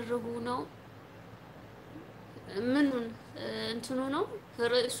 ምን አድርጉ ነው? ምኑን እንትኑ ነው?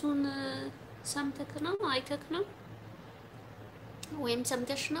 ርዕሱን ሰምተክ ነው አይተክ ነው ወይም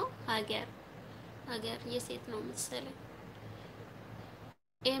ሰምተሽ ነው? ሀገር የሴት ነው መሰለኝ።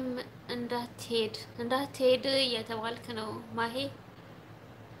 ኤም እንዳትሄድ እየተባልክ ነው ማሄ፣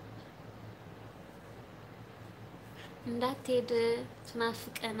 እንዳትሄድ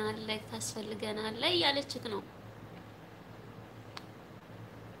ትናፍቀናለህ፣ ታስፈልገናለህ እያለችክ ነው።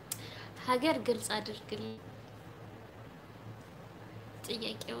 ሀገር ግልጽ አድርግልኝ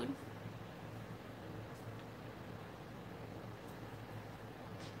ጥያቄውን።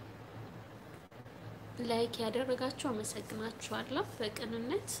 ላይክ ያደረጋችሁ አመሰግናችኋለሁ።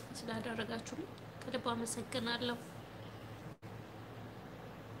 በቅንነት ስላደረጋችሁ ከልብ አመሰግናለሁ።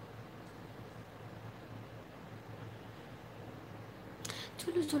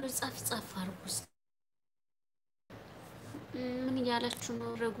 ቶሎ ጻፍ አርጉስ። ምን እያላችሁ ነው?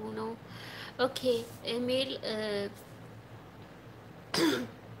 ረጉ ነው። ኦኬ ኢሜል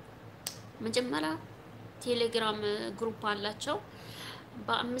መጀመሪያ ቴሌግራም ግሩፕ አላቸው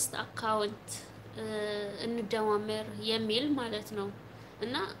በ5 አካውንት እንደማመር የሚል ማለት ነው።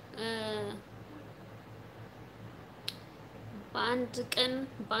 እና በአንድ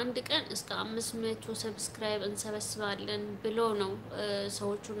ቀን እስከ 500 ሰብስክራይብ እንሰበስባለን ብሎ ነው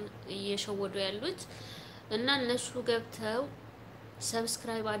ሰዎቹን እየሸወዱ ያሉት። እና እነሱ ገብተው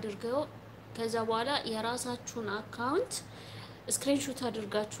ሰብስክራይብ አድርገው ከዛ በኋላ የራሳችሁን አካውንት ስክሪንሾት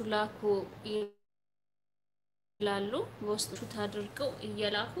አድርጋችሁ ላኩ ይላሉ። በውስጥ ሹት አድርገው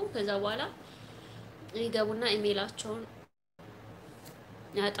እየላኩ ከዛ በኋላ ይገቡና ኢሜላቸውን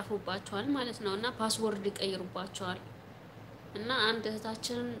ያጠፉባቸዋል ማለት ነው። እና ፓስወርድ ይቀይሩባቸዋል። እና አንድ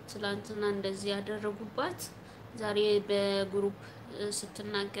እህታችን ትላንትና እንደዚህ ያደረጉባት ዛሬ በግሩፕ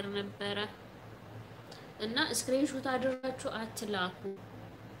ስትናገር ነበረ። እና ስክሪንሾት አድርጋችሁ አትላኩ።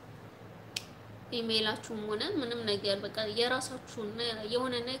 ኢሜላችሁም ሆነ ምንም ነገር በቃ የራሳችሁን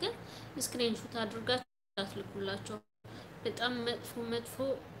የሆነ ነገር ስክሪንሾት አድርጋችሁ አትልኩላቸው። በጣም መጥፎ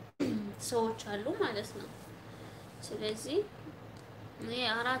ሰዎች አሉ ማለት ነው። ስለዚህ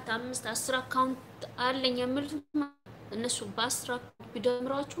 4 5 10 አካውንት አለኝ የሚሉት እነሱ በ10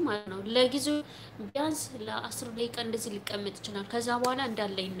 ቢደምሯችሁ ማለት ነው ለጊዜው ቢያንስ ለ10 ደቂቃ እንደዚህ ሊቀመጥ ይችላል። ከዛ በኋላ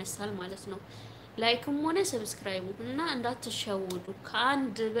እንዳለ ይነሳል ማለት ነው። ላይክም ሆነ ሰብስክራይቡ እና እንዳትሸወዱ።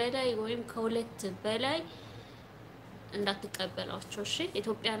 ከአንድ በላይ ወይም ከሁለት በላይ እንዳትቀበሏቸው። እሺ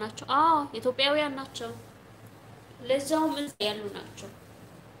ኢትዮጵያ ናቸው። አዎ ኢትዮጵያውያን ናቸው። ለዛውም እዛ ያሉ ናቸው።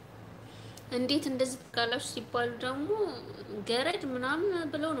 እንዴት እንደዚህ ትቃላችሁ ሲባሉ ደግሞ ገረድ ምናምን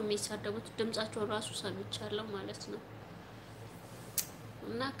ብለው ነው የሚሳደቡት። ድምጻቸው ራሱ ሰምቻለሁ ማለት ነው።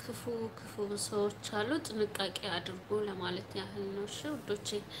 እና ክፉ ሰዎች አሉ። ጥንቃቄ አድርጉ ለማለት ያህል ነው። እሺ ውዶቼ።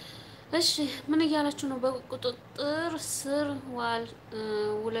 እሺ ምን እያላችሁ ነው? በቁጥጥር ስር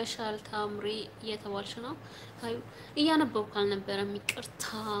ውለሻል ታምሪ እየተባልሽ ነው። አዩ እያነበብኩ አልነበረም። ይቅርታ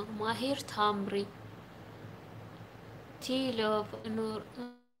ማሄር ታምሪ ቲሎቭ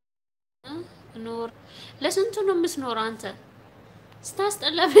ኑር ለስንቱ ነው የምትኖር አንተ?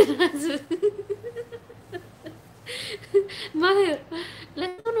 ስታስጠላ በናት ማሄር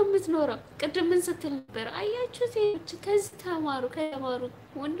ለስንቱ ነው የምትኖረው? ቅድም ምን ስትል ነበር? አያችሁ ሴቶች ከዚህ ተማሩ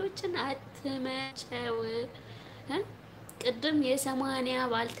ወንዶችን አትመቸው። ቅድም የ80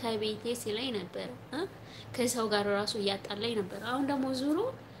 ባልተቤቴ ሲለኝ ነበር። ከሰው ጋር ራሱ እያጣላኝ ነበር። አሁን ደግሞ ዙሩ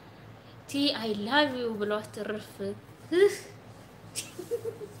ቲ አይ ላቭ ዩ ብሎ አትርፍ።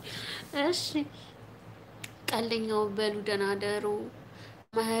 እሺ ቀልደኛው በሉ ደህና ደሩ።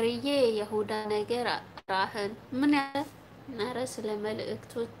 ማህርዬ የሁዳ ነገር ራህን ምን ያረ ስለ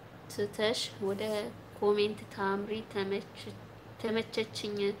መልእክቱ ትተሽ ወደ ኮሜንት ታምሪ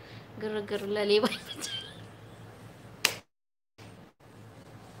ተመቸችኝ። ግርግር ለሌባ ይመጣል።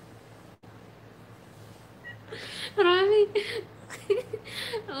 ራሚ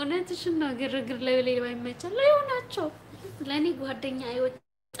እውነትሽን ነው። ግርግር ለሌባ ይመቻል። ለይሆናቸው ለኔ ጓደኛ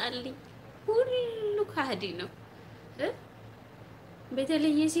አይወጣልኝ። ሁሉ ካዲ ነው።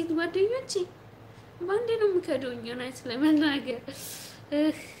 በተለይ የሴት ጓደኞቼ ባንዴ ነው የምከዱኝ። እውነት ለመናገር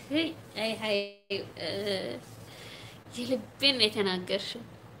አይ የልቤን የተናገርሽው።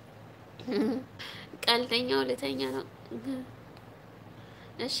 ቀልደኛው ልተኛ ነው።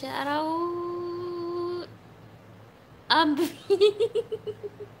 እሺ አራው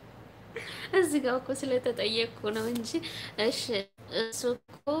እዚህ ጋር እኮ ስለተጠየቅኩ ነው እንጂ እሺ እሱ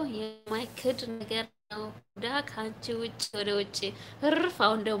እኮ የማይክድ ነገር ነው። ዳ ካንቺ ውጭ ወደ ውጭ እርፍ።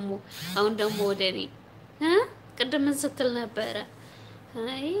 አሁን ደግሞ ወደ እኔ ቅድም ምን ስትል ነበረ?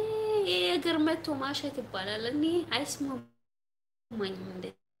 የእግር መቶ ማሸት ይባላል። እኔ አይስማማኝም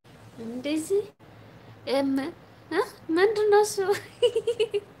እንደዚህ ምንድነው እሱ?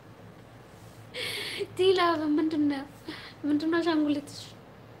 ቲላቭ ምንድነው አሻንጉሊትሽ?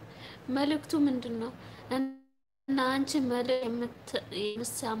 መልእክቱ ምንድነው? እና አንቺ መልእክት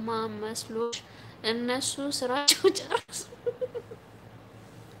የምትሰማ መስሎሽ? እነሱ ስራቸው ጨርሱ።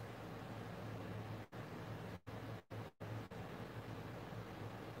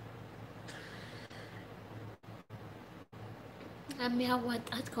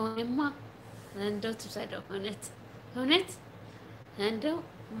 የሚያዋጣት ከሆነማ እንደው ትሰደው እውነት እንደው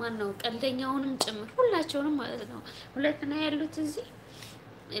ማን ነው ቀልደኛውንም ጭምር ሁላቸውንም ማለት ነው። ሁለት ነው ያሉት እዚህ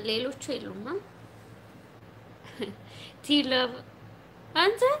ሌሎቹ የሉማ። ቲለብ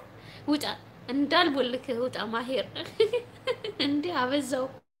አንተ ውጣ እንዳልቦልክ ውጣ ማሄር እንዴ አበዛው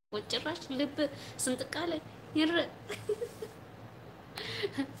ወጭራሽ ልብ ስንጥቃለ ይረ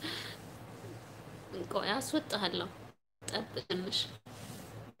ቆይ አስወጣለሁ ጠብቅንሽ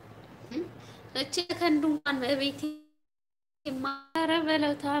እቺ ከንዱ እንኳን በቤቴ ማረ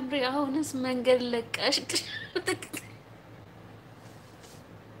በለው ታምሪ አሁንስ መንገድ ለቀሽ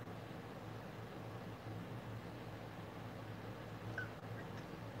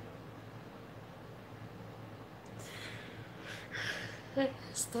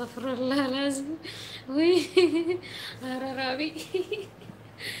استغفرالله لازم وي رابي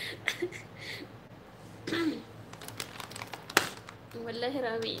والله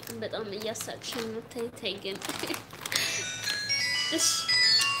رامي በጣም እያሳቅሽኝ ነው። ተይ ግን እሺ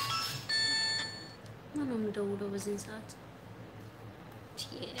ማነው የምደውለው በዚህ ሰዓት?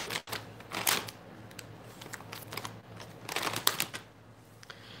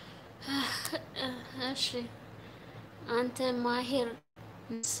 እሺ አንተ ማሄር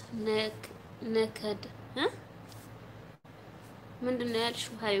ነከድ ምንድነው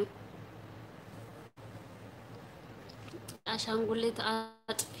ያልሽው? ሀዩ አሻንጉሊት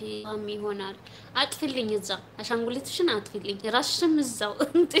አጥፊ ይሆናል። አጥፊልኝ እዛ አሻንጉሊትሽን አጥፊልኝ ራስሽም እዛው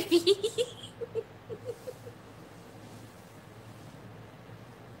እንጥፊ።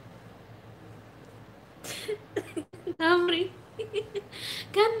 አምሪ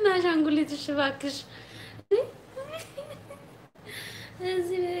ከና አሻንጉሊትሽ እባክሽ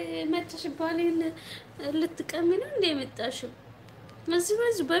እዚህ መጥተሽ ባሌን ልትቀሚ ነው እንዴ የመጣሽው? እዚህ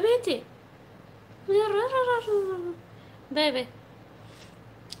በቤቴ በይ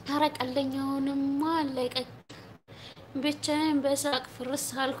ኧረ ቀልደኛውንማ አለቀኝ። ብቻዬን በሳቅ ፍርስ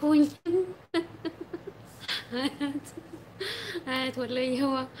አልኩኝ። አያት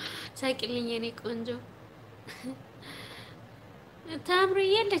ወላሂዋ ሳቂልኝ የኔ ቆንጆ። ታምሪ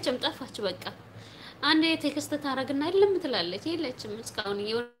የለችም ጠፋች በቃ። አንዴ ቴክስት ታረግና አይደለም ትላለች የለችም እስካሁን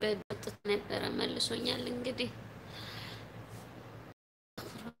እየወጣት ነበረ መልሶኛል እንግዲህ።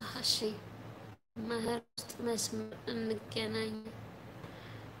 እሺ ማህር ውስጥ መስመር እንገናኝ።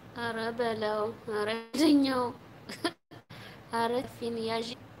 ኧረ በለው ኧረ ደኛው ኧረ ፊን ያዢ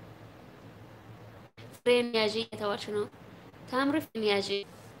ፍሬን ያዢ የተባልሽ ነው ታምሪ ፊን ያዢ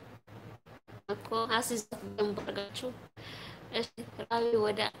እኮ አሲስት ገንባርጋችሁ። እሺ ራዊ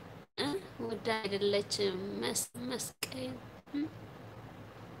ወደ አይደለችም መስቀል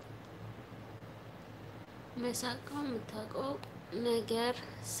መሳቃው የምታውቀው ነገር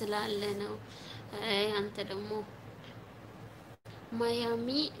ስላለ ነው። አንተ ደግሞ ማያሚ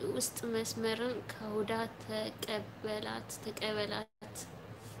ውስጥ መስመርን ከሁዳ ተቀበላት።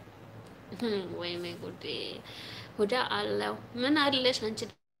 ወይኔ ጉዴ ሁዳ አለው ምን አለሽ አንቺ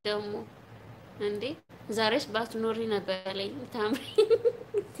ደግሞ እንዴ ዛሬስ ባትኖሪ ነበር ያለኝ ታምሪ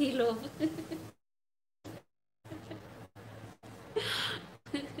ቲሎቭ።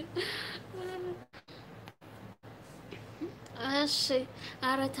 እሺ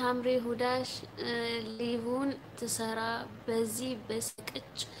ኧረ ታምሪ ሁዳሽ ሊቡን ትሰራ በዚህ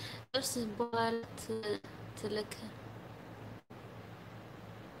በስቅጭ እርስ በኋላ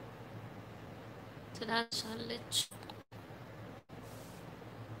ትላሻለች።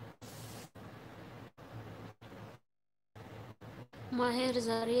 ማሄር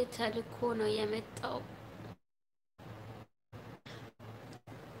ዛሬ ተልኮ ነው የመጣው።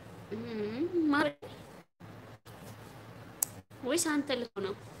 ወይስ አንተ ልኮ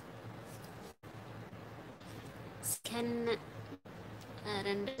ነው? ስከነ ኧረ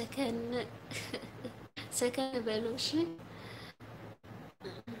ሰከን በሎሽ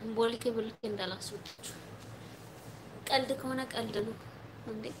ቦልክ እንዳላስወጣችሁ። ቀልድ ከሆነ ቀልድ ነው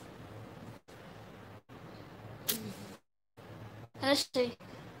እንዴ? እሺ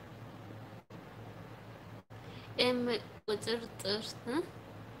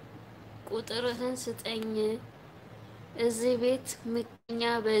ቁጥርህን ስጠኝ። እዚህ ቤት ምቀኛ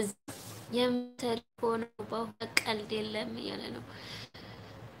በዚህ የምትልኮን ቀልድ የለም እያለ ነው።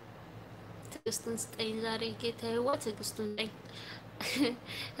 ትዕግስቱን ስጠኝ ዛሬ ጌታዬዋ ትዕግስቱን ስጠኝ።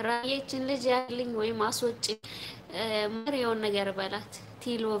 ራየችን ልጅ ያልኝ ወይ ማስወጪ ማርያውን ነገር በላት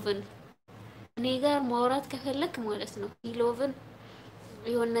ቲሎቭን እኔ ጋር ማውራት ከፈለክ ማለት ነው። ቲሎቭን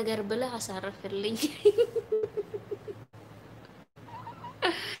የሆነ ነገር ብለህ አሳርፍልኝ።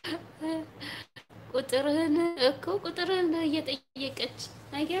 ቁጥርህን እየጠየቀች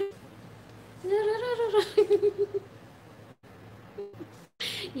ነገር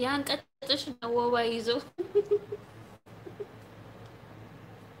ያን ቀጥሽ ነው ወባ ይዞ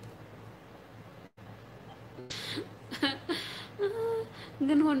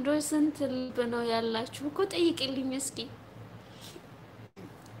ግን ወንዶች ስንት ልብ ነው ያላችሁ እኮ ጠይቅልኝ እስኪ።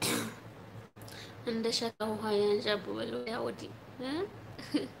 እንደ ሸካ ውሃ ያንዣቡ በሉ ያወዲ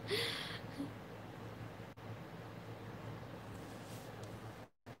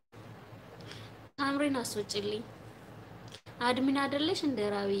ታምሪን አስወጪልኝ። አድሚን አይደለሽ እንደ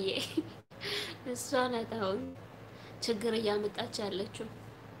ራብዬ እሷ ናት አሁን ችግር እያመጣች ያለችው።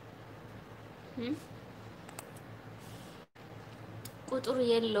 ቁጥር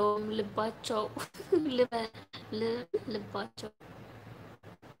የለውም ልባቸው ልባቸው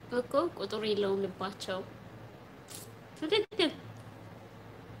እኮ ቁጥር የለውም ልባቸው። ትክክል።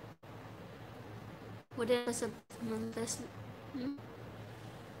 ወደ ሰበት መንፈስ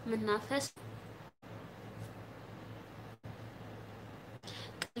ምናፈስ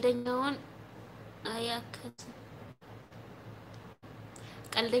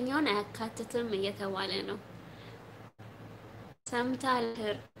ቀልደኛውን አያካትትም እየተባለ ነው። ሰምታል።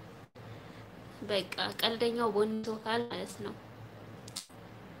 በቃ ቀልደኛው ቦንቶካል ማለት ነው።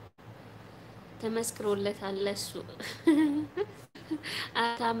 ተመስክሮለታል ለሱ።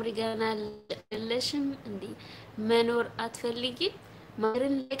 አታምሪ ገና ለሽም እንዴ መኖር አትፈልጊም?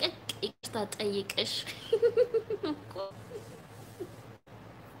 ማርን ለቀቅ ይቅርታ ጠይቀሽ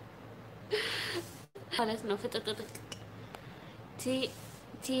ማለት ነው። ፍጥጥጥቅ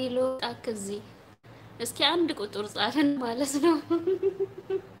ቲሎ ታክዚ እስኪ አንድ ቁጥር ጻፈን ማለት ነው።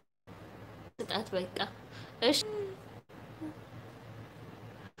 ስጣት በቃ እሺ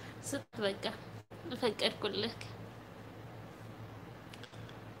ስጥ በቃ ፈቀድኩልህ።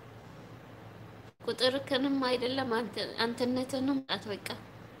 ቁጥርክንም አይደለም አንተነትንም ጣት በቃ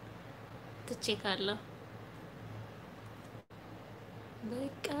ትቼካለሁ።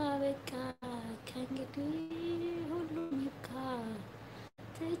 በቃ ከእንግዲህ ሁሉም ይብቃ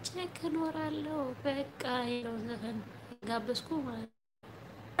ተጨክ እኖራለሁ በቃ ይለው ዘፈን ጋበዝኩ ማለት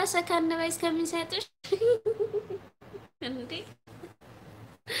ሰከን በይ እስከሚሰጥሽ እንዴ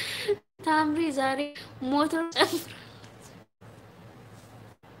ታምሪ ዛሬ ሞተር ጨምራ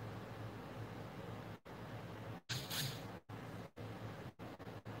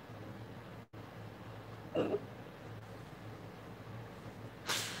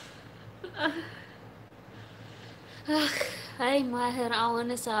አይ ማህር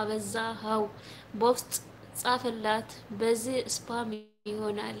አሁንስ አበዛኸው። በውስጥ ጻፍላት በዚህ ስፓም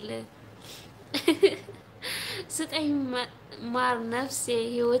ይሆናል። ስጠኝ ማር ነፍሴ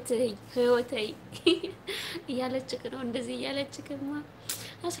ህይወቴ እያለችክ ነው እንደዚህ እያለችክማ።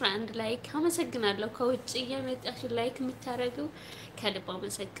 11 ላይክ አመሰግናለሁ። ከውጭ እየመጣችሁ ላይክ የምታረጉ ከልብ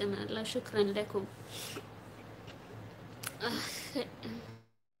አመሰግናለሁ። ሽክረን ለኩም።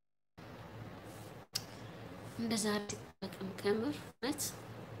 እንደዛ አድርገን ከምር ነት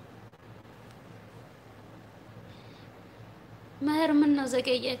ማህር ምን ነው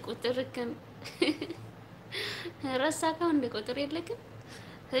ዘገየ? ቁጥርክን ረሳከው እንደ ቁጥር የለክም።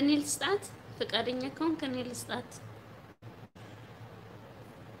 እኔ ልስጣት ፈቃደኛ ከሆንክ እኔ ልስጣት።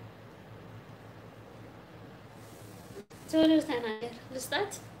 ቶሎ ተናገር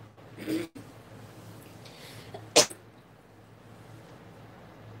ልስጣት።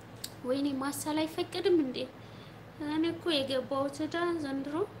 ወይኔ ማሳል አይፈቀድም እንዴ? እኔ እኮ የገባሁት እዳ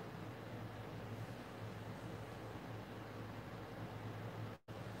ዘንድሮ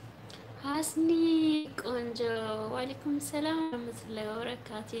ሀስኒ ቆንጆ ዋሌኩም ሰላም ወራህመቱላሂ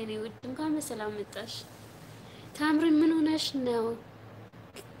ወበረካቱ። የኔ ውድ እንኳን በሰላም መጣሽ። ታምሪ ምን ሆነሽ ነው?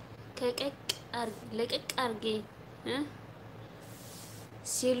 ለቀቅ አርጌ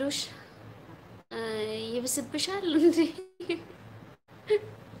ሲሉሽ ይብስብሻል እንዴ?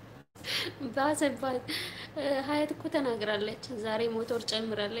 ባሰባት ሀያት እኮ ተናግራለች። ዛሬ ሞተር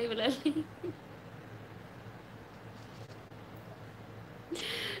ጨምራለች ብላለች።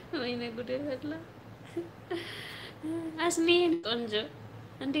 ወይኔ ጉዴ ፈላ። አስሜን ቆንጆ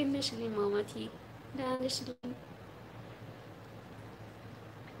እንዴት ነሽ? ማማቲ ደህና ነሽ?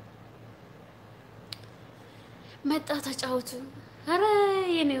 መጣ ተጫውቱ። አረ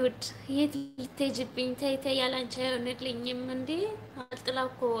የኔ ውድ የት ልትሄጂብኝ? ተይ ተይ ያላንቺ አይሆንልኝም እንዴ። አልጥላ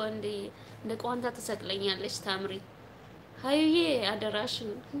እኮ እንደ ቋንታ ተሰቅለኛለች ታምሪ። ሀዩዬ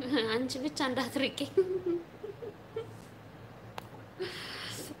አደራሽን አንቺ ብቻ እንዳትርቂኝ።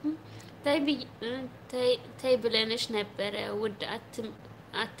 ተይ ብለንሽ ነበረ ውድ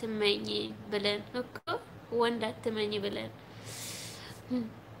አትመኝ ብለን እኮ ወንድ አትመኝ ብለን።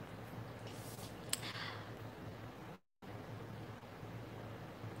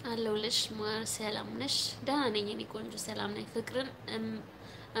 አለሁልሽ ሰላም ነሽ? ደህና ነኝ እኔ ቆንጆ ሰላም ነኝ። ፍቅርን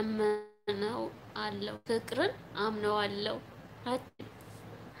አመነው አለው ፍቅርን አምነው አለው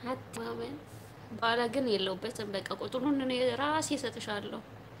አትማመን ባላ ግን የለውበትም። በቃ ቁጥሩን እኔ ራሴ እሰጥሻለሁ።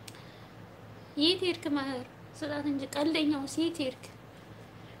 የት ሄድክ ማህር ስላት እንጂ ቀልደኛው ሴት ሄድክ።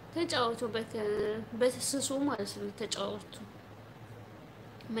 ተጫወቱ በስሱ ማለት ነው። ተጫወቱ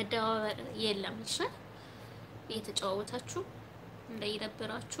መደዋወር የለም። እሺ እየተጫወታችሁ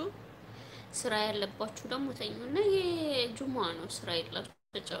እንዳይደብራችሁ። ስራ ያለባችሁ ደግሞ ተኙና የጁማ ነው። ስራ የላችሁ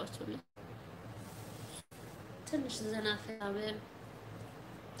ተጫወቱልኝ። ትንሽ ዘና ፈታበል።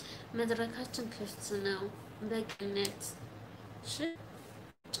 መድረካችን ክፍት ነው በቅነት። እሺ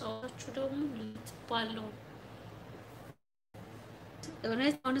ጫዋችሁ ደግሞ ልትባለው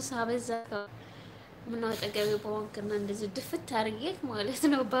እውነት አሁንስ አበዛ። ምን አጠገቤ በወንክና እንደዚህ ድፍት አድርጌት ማለት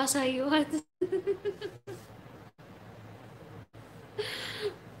ነው ባሳየዋት።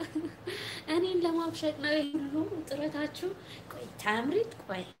 እኔን ለማብሸቅ ነው ሁሉ ጥረታችሁ። ቆይ ታምሪት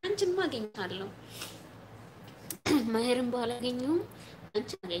ቆይ አንቺን ማገኛለሁ። ማሄርን ባላገኘሁም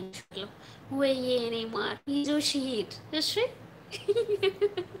አንቺን አገኝሻለሁ። ወይዬ እኔ ማር ይዞሽ ሂድ። እሺ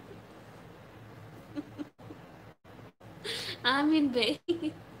አሚን በይ።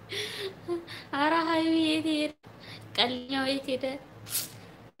 ኧረ ሀይሚ የት ሄደ? ቀልኛው የት ሄደ?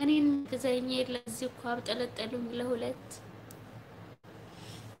 እኔን ግዛኝ የለ እዚህ እኮ አብጠለጠሉኝ ለሁለት።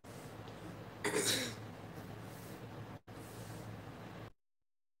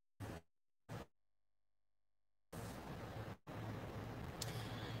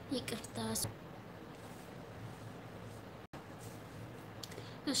 ይቅርታ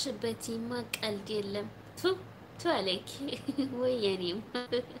እሺ በቲማ ቀልድ የለም። ቱ አለኪ ወይ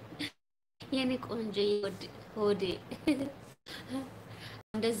የኔ ቆንጆ ሆዴ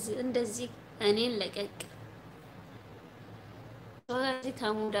እንደዚህ እኔን ለቀቅ ወራዚ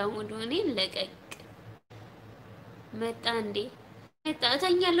ታሙዳሙዱ እኔን ለቀቅ። መጣ እንዴ መጣ።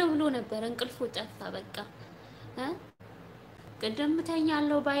 እተኛለሁ ብሎ ነበር እንቅልፉ ጠፋ። በቃ ቅድም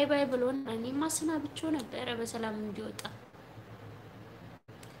እተኛለሁ ባይ ባይ ብሎ እኔማ አሰናብቼው ነበረ በሰላም እንዲወጣ።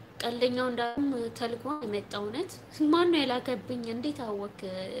 ቀልደኛው እንዳውም ተልኮ የመጣው እውነት ማን ነው የላከብኝ? እንዴት አወክ?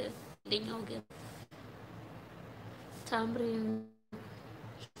 ቀልደኛው ግን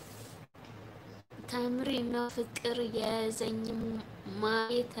ታምሪና ፍቅር የያዘኝ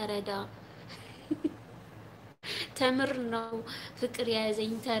ማዬ ተረዳ። ተምር ነው ፍቅር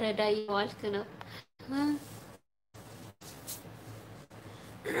የያዘኝ ተረዳ ይዋልክ ነው።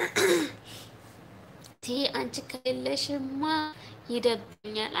 አንቺ ከሌለሽማ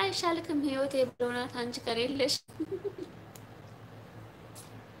ይደብኛል። አይሻልክም? ህይወቴ ብሎናት አንቺ ከሌለሽ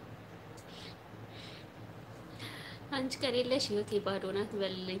አንቺ ከሌለሽ ህይወቴ ባዶ ናት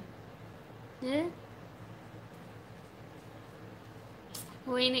በልልኝ።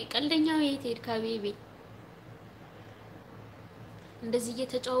 ወይኔ ቀልደኛው የት ሄድክ ሀቢቢ? እንደዚህ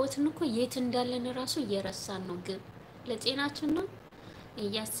እየተጫወትን እኮ የት እንዳለን ራሱ እየረሳን ነው። ግን ለጤናችን ነው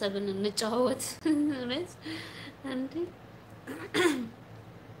እያሰብን እንጫወት። እውነት እንዴ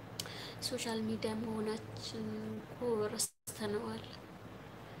ሶሻል ሚዲያ መሆናችን እኮ ረስተነዋል።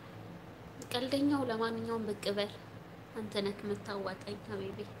 ቀልደኛው ለማንኛውም ብቅ በል አንተ ነህ የምታዋጣኝ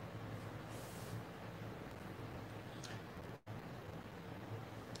ሀቢቢ።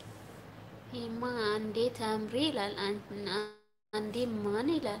 ይማ አንዴ ታምሪ ይላል አንዴ ማን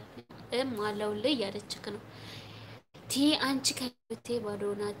ይላል አለው ላይ ያለችክ ነው። አንቺ ከቤቴ ባዶ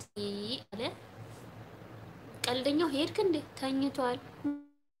ናት አለ ቀልደኛው። ሄድክ እንዴ? ተኝቷል።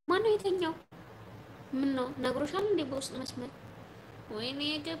 ማን ነው የተኛው? ምን ነው ነግሮሻል እንዴ በውስጥ መስመር? ወይኔ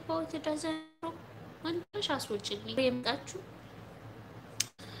የገባው ተዳዘሮ ወንድሽ አስወጭልኝ የምጣችሁ።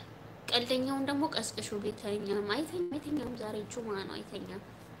 ቀልደኛውን ደግሞ ቀስቅሹ። ቤተኛም አይተኛም። ዛሬ ጁማ ነው። አይተኛም።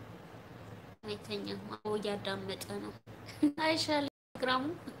 አዎ እያዳመጠ ነው። አይሻል ግራሙ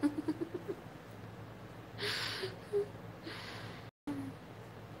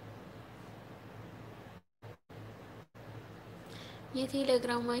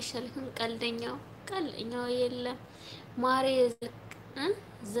የቴሌግራም አይሻልክም? ቀልደኛው የለም ማሬ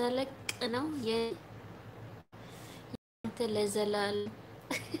ዘለቅ ነው የአንተ ለዘላል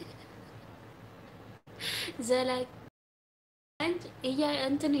ዘላቅ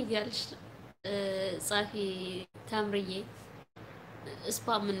እንትን እያልሽ ጻፊ ታምርዬ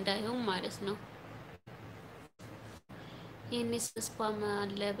ስፓም እንዳይሆን ማለት ነው። የኔስ ስፓም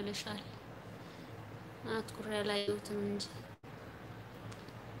አለ ብለሻል። አትኩራ ላይ ይወትን እንጂ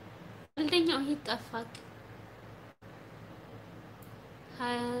ቀልደኛው ይጠፋክ።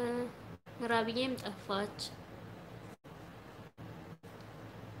 ራቢዬም ጠፋች።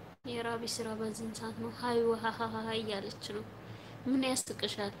 የራቢ ስራ በዚህን ሰዓት ነው ሃይ ወሃሃሃ እያለች ነው። ምን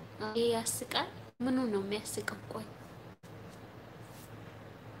ያስቅሻል? ይሄ ያስቃል። ምኑ ነው የሚያስቀው? ቆይ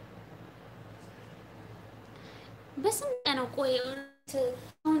በስንት ነው ቆይ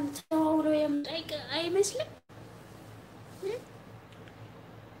አሁን ተዋውሎ የምጠይቅ አይመስልም።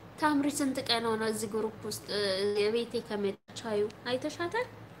 ታምሪ ስንት ቀን ነው እዚህ ግሩፕ ውስጥ የቤቴ ከመጣች አይተሻታል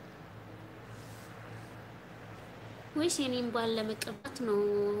ወይስ የኔን ባል ለመቀባት ነው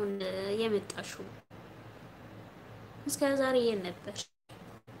የመጣሽው? እስከ ዛሬ የት ነበር?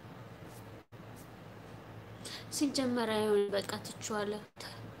 ሲጀመር አይሆን በቃ ትችዋለሁ።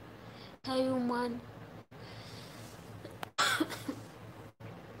 ታዩማን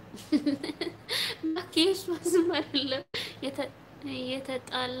ማኪስ ማዝማለ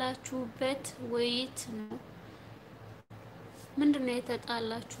የተጣላችሁበት ወይት ነው? ምንድነው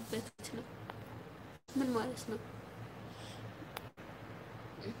የተጣላችሁበት ነው? ምን ማለት ነው?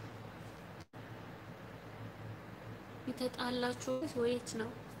 የተጣላችሁበት ወይት ነው?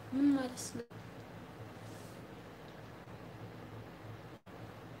 ምን ማለት ነው?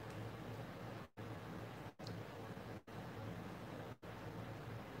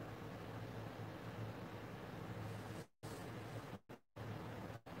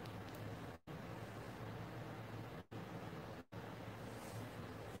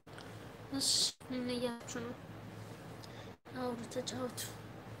 እሺ ምን እያችሁ ነው? አውሩ ተጫወቱ።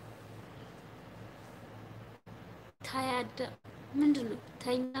 ታያደ ምንድነው?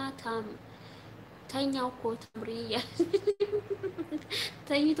 ተኛው እኮ ታምሪ እያለ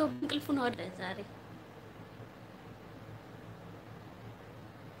ተኝቶ እንቅልፉ ነው አይደል? ዛሬ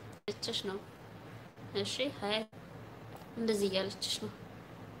እችሽ ነው። እሺ ሃይ እንደዚህ እያለችሽ ነው።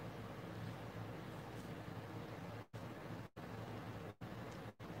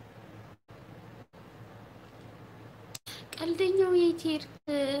 ቀልደኛው የቴር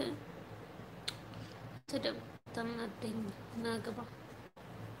ተማደኝ ናግባ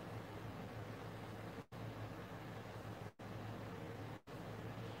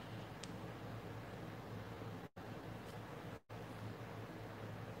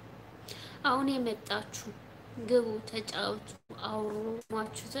አሁን የመጣችሁ ግቡ፣ ተጫወቱ፣ አውሩ።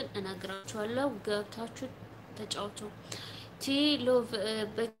 ማችሁትን እነግራችኋለሁ። ገብታችሁ ተጫወቱ። ሎቭ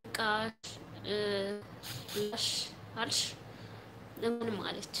በቃሽ ላሽ አልሽ ምን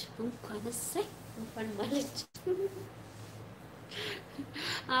ማለት እንኳን እሰይ እንኳን ማለት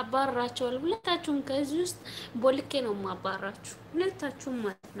አባራችኋል። ሁለታችሁም ከዚህ ውስጥ ቦልኬ ነው ማባራችሁ፣ ሁለታችሁም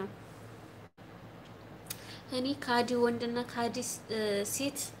ማለት ነው። እኔ ካዲ ወንድና ካዲ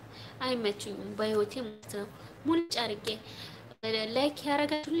ሴት አይመቹኝም በህይወቴ ማለት ነው። ሙልጭ አድርጌ ላይክ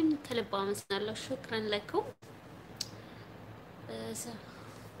ያረጋችሁልኝ ከልብ አመሰግናለሁ። ሽክራን ለከው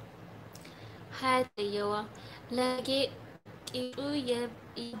ሀያተየዋ ለጌ ቂጡ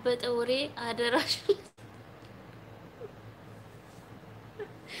የበጠ ወሬ አደራሽ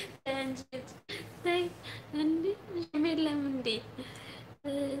ተይ እንዴ ሜለም እንዴ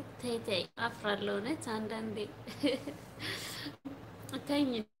ተይ አፍራለሁ። እውነት አንዳንዴ ተኝ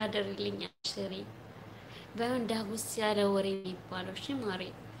አደርልኝ አሽሪ በምን ዳጉስ ያለ ወሬ የሚባለው እሺ ማሬ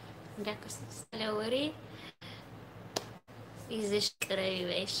እንዳከስ ያለ ወሬ ይዘሽ ቅረቢ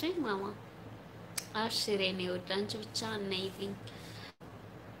በይሽ ማማ አሽሪ ነው ወዳንቺ ብቻ ነይልኝ።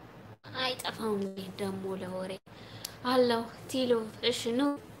 አይጠፋም ደግሞ ለወሬ አለው ቲሎ እሺ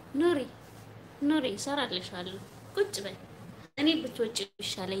ኑሪ ሰራልሻለሁ። ቁጭ በይ እኔ ብትወጪ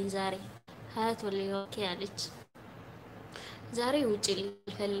ይሻለኝ ዛሬ ሀያት ወልዮኬ አለች። ዛሬ ውጪ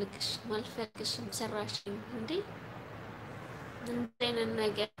ልፈልግሽ ማልፈልግሽም ሰራሽኝ እንዴ እንደነ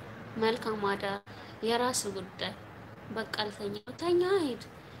ነገር መልካም አዳር የራስ ጉዳይ በቃ ተኛ ሂድ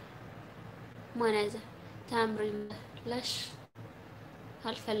ማናዘ ታምሪም ላሽ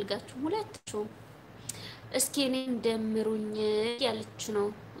አልፈልጋችሁም ሁለታችሁም። እስኪ እኔን ደምሩኝ ያለች ነው።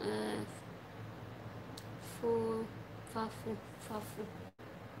 ፋፉ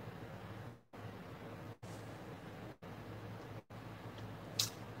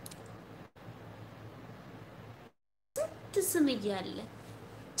ስም እያለ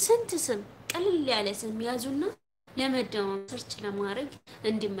ስንት ስም ቀልል ያለ ስም ያዙና ለመደማመጥ ሰርች ለማድረግ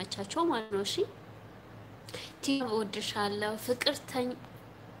እንዲመቻቸው ማለት ነው። እሺ ትወድሻለሁ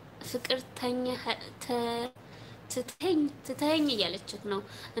ፍቅርተኛ ትተኝ እያለችት ነው።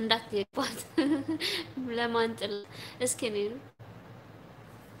 እንዳትገባት ለማንጥል እስኪ ነው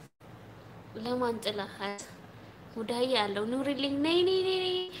ለማንጥላ ሁዳይ ያለው ኑሪልኝ ነይ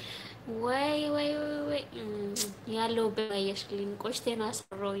ወይ ያለው በያሽልኝ ቆሽቴና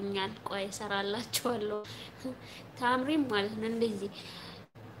ሰራውኛል። ቆይ ሰራላችኋለሁ። ታምሪም ማለት ነው እንደዚህ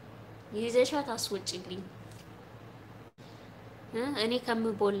ይዘሻት አስወጪልኝ እኔ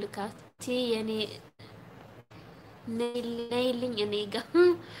ከምቦልካት የኔ ነይልኝ እኔ ጋር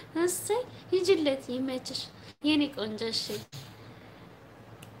እሰይ ሂጂለት ይመችሽ የኔ ቆንጆ። እሺ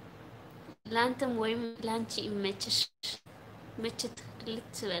ላንተም ወይም ላንቺ ይመችሽ መችት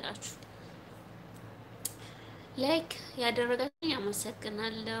ልትበላችሁ። ላይክ ያደረጋችሁኝ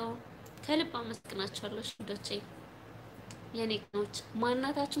አመሰግናለሁ። ከልብ አመሰግናችኋለሁ ሽዶቼ የኔ ቀኖች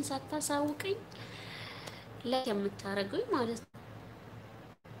ማናታችሁን ሳታሳውቁኝ ላይክ የምታረጉኝ ማለት ነው።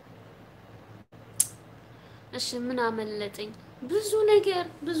 እሺ ምን አመለጠኝ? ብዙ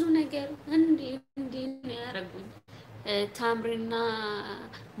ነገር እንዴ ያረጉኝ ታምሪና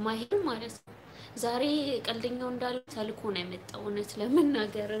ማሄር ማለት ነው። ዛሬ ቀልደኛው እንዳለ ተልኮ ነው የመጣው። እውነት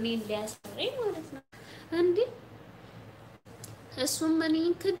ለመናገር እኔን ሊያሰረኝ ማለት ነው እንዴ። እሱም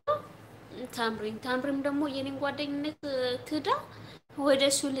እኔን ክዳ ታምሪም ደግሞ የኔን ጓደኝነት ክዳ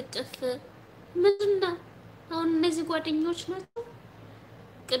ወደሱ ልጥፍ ምንድነው? አሁን እነዚህ ጓደኞች ናቸው።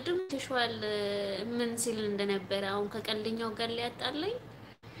 ቅድም ተሽዋል ምን ሲል እንደነበረ አሁን ከቀልደኛው ጋር ሊያጣላኝ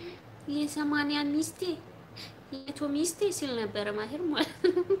የሰማንያ ሚስቴ የቶ ሚስቴ ሲል ነበረ ማሄር ማለት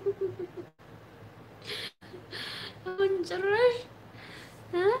ነው። አሁን ጭራሽ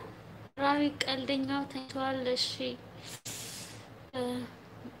ራዊ ቀልደኛው ተይቷል። እሺ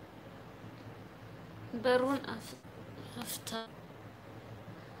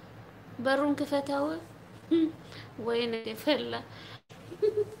በሩን ክፈታው ወይኔ ፈላ።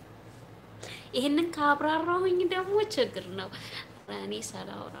 ይሄንን ካብራራሁኝ ደግሞ ችግር ነው። እኔ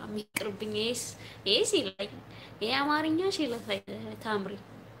ሳላወራ የሚቅርብኝ ኤስ ይላኝ ይሄ አማርኛ ሽለፈኝ ታምሪ።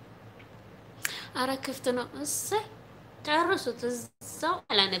 አረ ክፍት ነው። እሰይ ጨርሱት። እዛው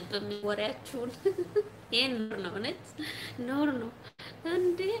አላነበም ወሬያችሁን። ይሄን ነው እውነት ኖር ነው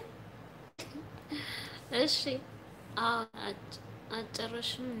እንዴ? እሺ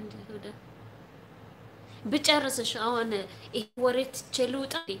አጨረሽም እንዴ? ወደ ብጨርስሽ አሁን ይሄ ወሬ ትቼ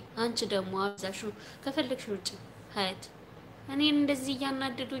ልውጣ። አንቺ ደግሞ አብዛሽው ከፈለግሽ ውጪ ሀያት እኔን እንደዚህ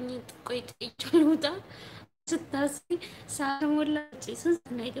እያናደዱኝ ቆይ ጥቼ ልውጣ ስታስቢ ሳልሞላ ውጪ ስንት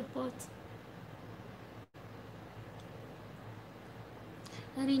ነው የገባሁት?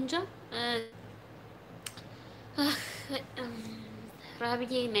 እኔ እንጃ።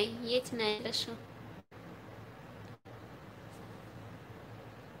 ራብዬ ነይ። የት ነው ያለሽው?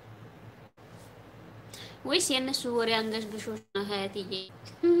 ወይስ የነሱ ወሬ አንገሽግሾች ነው? ሀያትዬ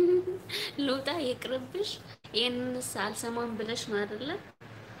ልውጣ ይቅርብሽ። ይሄንስ አልሰማም ብለሽ ነው አይደለ?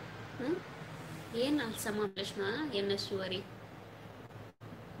 ይሄን አልሰማም ብለሽ ነው የነሱ ወሬ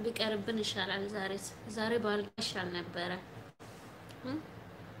ቢቀርብን ይሻላል። ዛሬ ባልጋ ይሻል ነበረ።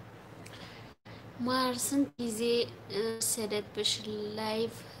 ማር ስንት ጊዜ ሰደብሽ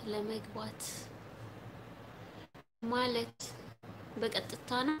ላይቭ ለመግባት ማለት በቀጥታ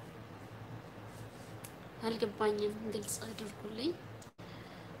ነው? አልገባኝም፣ ግልጽ አድርጉልኝ።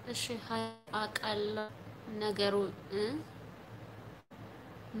 እሺ አውቃለሁ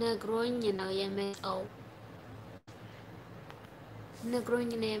ነግሮኝ ነው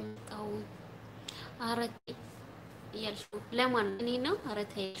የመጣው። አረቴ ያልሽው ለማን? እኔ ነው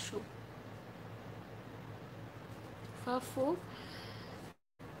አረቴ ያልሽው?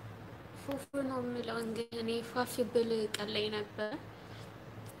 ፉፉ ነው የሚለው። እንግዲህ እኔ ፋፊ ብል ቀለኝ ነበር።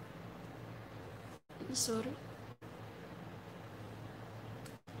 ሶሪ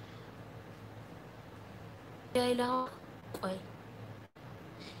ዳይላ ቆይ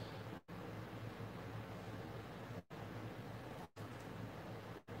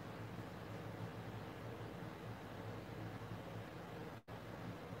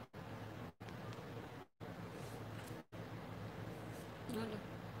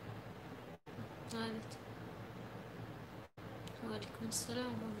ማለት ወአለይኩም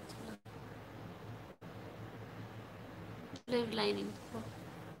ሰላም ወራህመቱላህ። ላይቭ ላይ ነኝ እኮ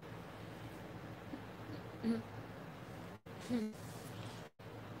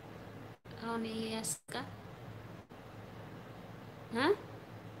አሁን ይሄ ያስቃል።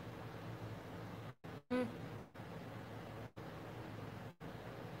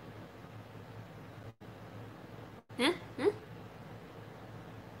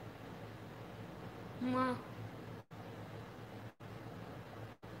 ማ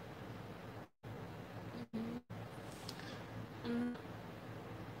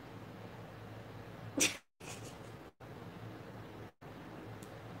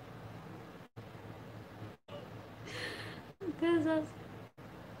ከዛ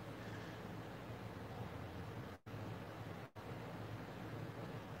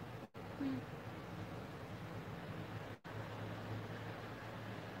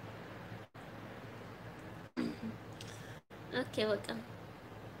ኦኬ በቃ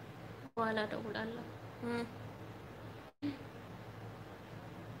በኋላ እደውላለሁ።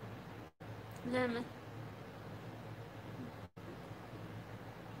 ለምን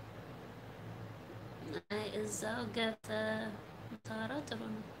እዛው ገብተህ ታራ ጥሩ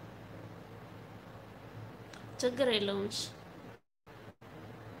ነው። ችግር የለውም። እሺ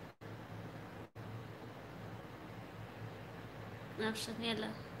አብሽር ያለ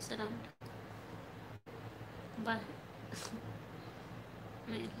ሰላም ባይ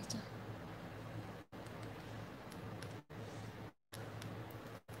ማይለቻ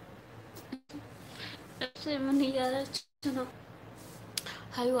እሺ ምን እያለች ነው?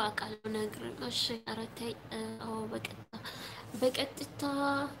 ሀዩ አውቃለሁ ነግረን። እሺ ኧረ ተይ። አዎ በቀጥታ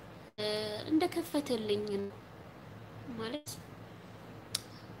እንደከፈተልኝ ነው ማለት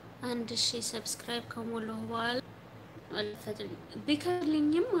 1000 ሰብስክራይብ ከሞላሁ በኋላ አልፈትልኝ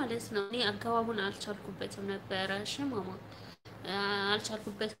ቢከልኝም ማለት ነው። እኔ አገባቡን አልቻልኩበትም ነበረ። እሺ ማማ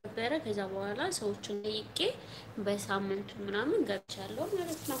አልቻልኩበት ነበረ። ከዛ በኋላ ሰዎችን ጠይቄ በሳምንቱ ምናምን ገብቻለሁ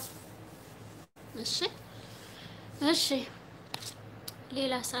ማለት ነው። እሺ እሺ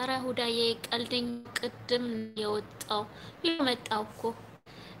ሌላ ሳራ ሁዳዬ ቀልደኝ ቅድም የወጣው የመጣው እኮ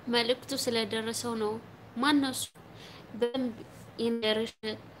መልእክቱ ስለደረሰው ነው። ማነው እሱ? በደንብ ይንደርሽ።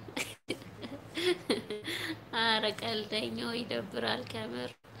 አረ ቀልደኛው ይደብራል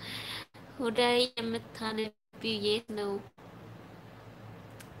ከምር። ሁዳዬ የምታነቢው የት ነው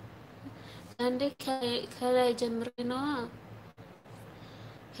እንዴ? ከላይ ጀምሬ ነዋ።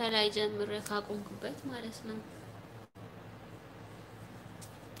 ከላይ ጀምሬ ካቆምኩበት ማለት ነው።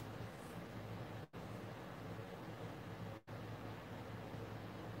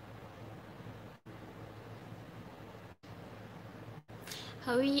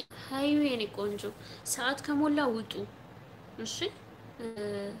 ሀዩ የኔ ቆንጆ ሰዓት ከሞላ ውጡ። እሺ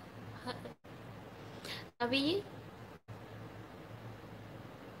አብዬ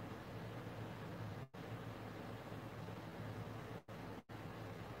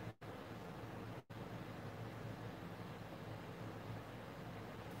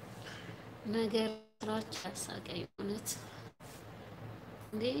ነገር ስራች ያሳቀኝ እውነት።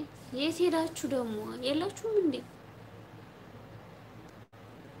 እንዴ የት ሄዳችሁ ደግሞ? የላችሁም እንዴ?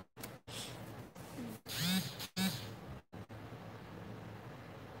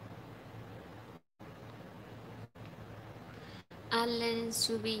 አለን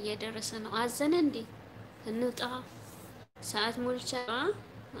ሱቢ እየደረሰ ነው። አዘነ እንዴ? እንውጣ። ሰዓት ሞልቻ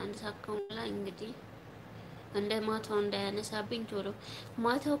አንድ ሰዓት ከሞላ እንግዲህ እንደ ማታው እንዳያነሳብኝ ቶሎ።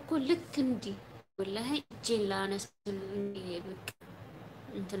 ማታው እኮ ልክ እንዲህ ወላሂ እጄን ላነሳ ብቅ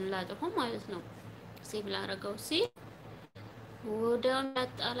እንትን ላጥፎ ማለት ነው። ሴቭ ላረገው ሲል ወዲያው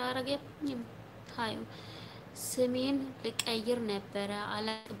እንዳጣላ አረገኝም። ታዩ ስሜን ልቀይር ነበረ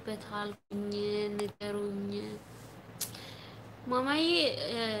አላቅበት አልኩኝ። ንገሩኝ ማማዬ።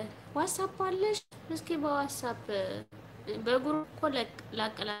 ዋትስአፕ አለሽ? እስኪ በዋትስአፕ በግሩፕ እኮ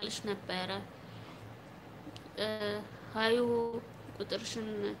ላቀላልሽ ነበረ። ሀዩ ቁጥርሽን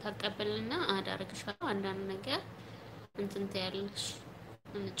ታቀበልና አዳርግሻለሁ። አንዳንድ ነገር እንትን ትያለሽ፣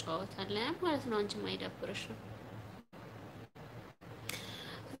 እንጫወታለን ማለት ነው። አንቺም አይደብርሽም።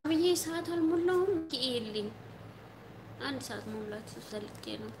 አብዬ ሰዓት አልሞላውም። ይልኝ አንድ ሰዓት መሙላት ፈልጌ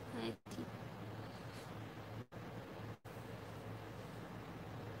ነው። አይቲ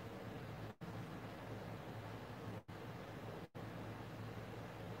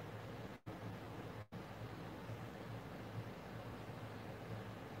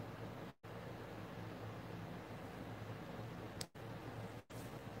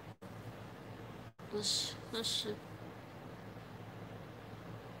እሺ እሺ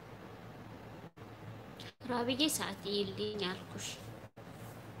ራብዬ ሰዓት ይልኝ አልኩሽ።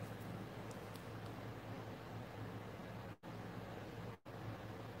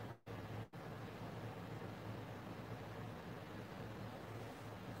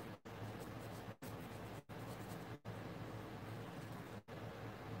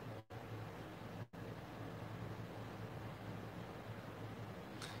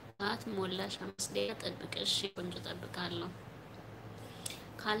 ሰዓት ሞላሽ። 5 ደቂቃ ጠብቀሽ ቆንጆ ጠብቃለሁ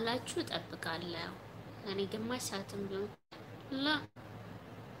ካላችሁ ጠብቃለሁ። እኔ ግማሽ ሰዓትም ቢሆን ላ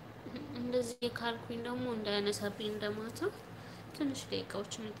እንደዚህ ካልኩኝ ደግሞ እንዳያነሳብኝ እንደማታ ትንሽ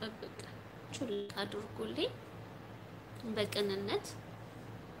ደቂቃዎችን ጠብቅ። ቹል አድርጉልኝ በቅንነት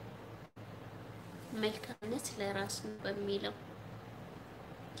መልካምነት ለራስ ነው በሚለው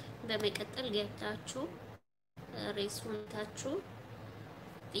በመቀጠል ገብታችሁ ሬስፖንታችሁ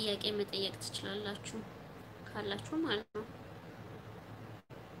ጥያቄ መጠየቅ ትችላላችሁ ካላችሁ ማለት ነው።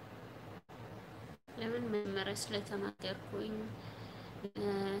 ለምን መመሪያ ስለተናገርኩኝ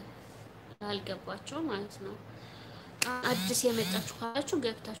ላልገባችሁ ማለት ነው። አዲስ የመጣችሁ ካላችሁ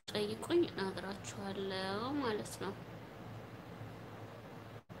ገብታችሁ ጠይቁኝ፣ እነግራችኋለሁ ማለት ነው።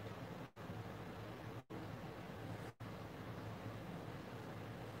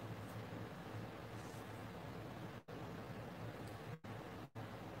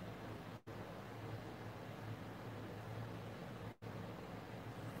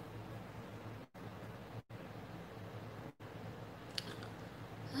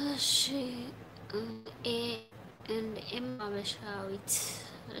 እሺ ኤ ኤንድ ኤም አበሻዊት።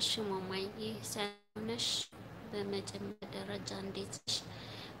 እሺ ማማዬ ሰላም ነሽ? በመጀመሪያ ደረጃ እንዴት ነሽ?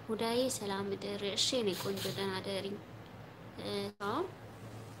 ሁዳዬ ሰላም ደር። እሺ እኔ ቆንጆ ደህና ደሪ።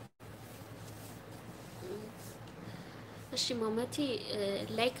 እሺ ማማቲ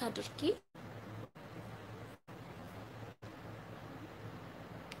ላይክ አድርጊ።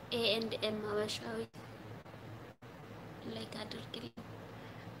 ኤ ኤንድ ኤም አበሻዊት ላይክ አድርጊ።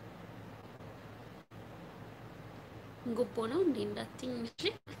 ጉቦ ነው እንዴ እንዳትኝ።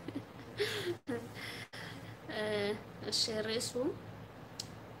 እሺ ርዕሱ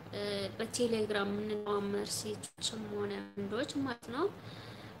በቴሌግራም የምንለማመር ሴቶችም ሆነ ወንዶች ማለት ነው።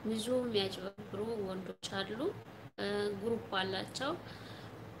 ብዙ የሚያጭበረብሩ ወንዶች አሉ። ግሩፕ አላቸው።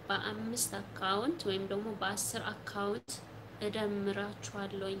 በ5 አካውንት ወይም ደግሞ በ10 አካውንት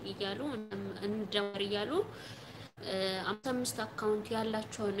እደምራችኋለሁ እያሉ እንደምር እያሉ 55 አካውንት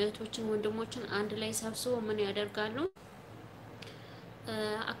ያላቸውን እህቶችን ወንድሞችን አንድ ላይ ሰብስበው ምን ያደርጋሉ?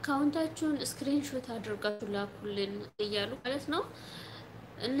 አካውንታችሁን ስክሪንሾት አድርጋችሁ ላኩልን እያሉ ማለት ነው።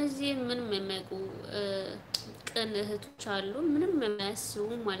 እነዚህ ምንም የማያውቁ ቅን እህቶች አሉ፣ ምንም የማያስቡ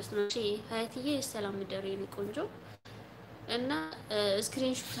ማለት ነው። እሺ ሀያትዬ ሰላም ደሬን ቆንጆ እና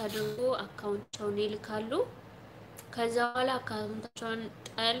ስክሪንሾት አድርጎ አካውንታቸውን ይልካሉ። ከዛ በኋላ አካውንታቸውን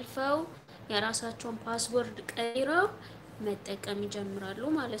ጠልፈው የራሳቸውን ፓስወርድ ቀይረው መጠቀም ይጀምራሉ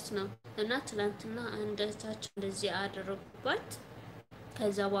ማለት ነው። እና ትናንትና አንድ እህታችን እንደዚህ አደረጉባት።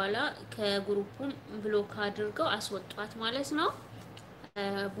 ከዛ በኋላ ከግሩፑም ብሎክ አድርገው አስወጧት ማለት ነው።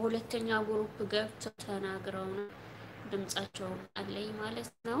 በሁለተኛ ግሩፕ ገብተው ተናግረው ነው ድምጻቸው አለኝ ማለት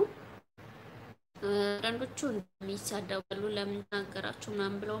ነው። አንዳንዶቹ እንደሚሳደባሉ ለምን ተናገራችሁ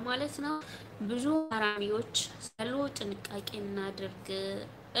ምናምን ብለው ማለት ነው። ብዙ አራሚዎች ስላሉ ጥንቃቄ እናድርግ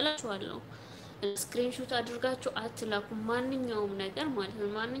እላችኋለሁ። ስክሪንሾት አድርጋችሁ አትላኩ። ማንኛውም ነገር ማለት ነው።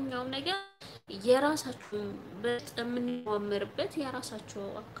 ማንኛውም ነገር የራሳችሁ በምንማመርበት የራሳችሁ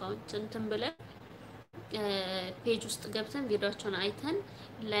አካውንት እንትን ብለን ፔጅ ውስጥ ገብተን ቪዲዮአቸውን አይተን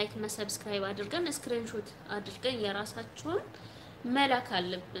ላይክ እና ሰብስክራይብ አድርገን ስክሪንሾት አድርገን የራሳችሁን መላክ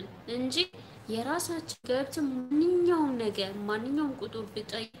አለብን እንጂ የራሳችን ገብተን ማንኛውም ቁጥር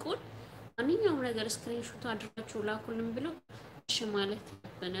ቢጠይቁን ማንኛውም ነገር ስክሪንሾት አድርጋችሁ ላኩልን ብሎ እሺ ማለት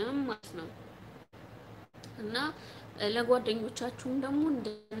አለብንም ማለት ነው። እና ለጓደኞቻችሁም ደግሞ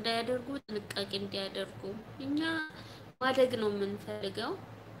እንዳያደርጉ ጥንቃቄ እንዲያደርጉ። እኛ ማደግ ነው የምንፈልገው።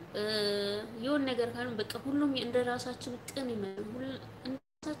 የሆነ ነገር ካለ በቃ ሁሉም እንደራሳችን ቅን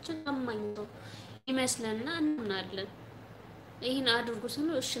እንደራሳችን ታማኝ ነው ይመስለንና እናምናለን። ይሄን አድርጉ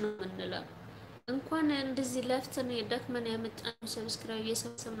ስንል እሺ ነው የምንለው። እንኳን እንደዚህ ለፍተን ደክመን ያመጣነው ሰብስክራይብ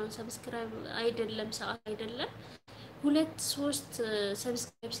የሰበሰብነው ሰብስክራይብ አይደለም ሰዓት አይደለም 2-3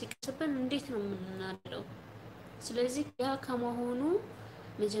 ሰብስክራይብ ሲቀርብን እንዴት ነው የምናደርገው? ስለዚህ ያ ከመሆኑ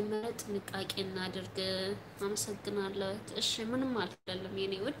መጀመሪያ ጥንቃቄ እናድርግ። አመሰግናለሁ። እሺ ምንም አይደለም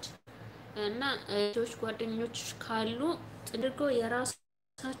የኔ ውድ እና እህቶች ጓደኞች ካሉ ጥንቆ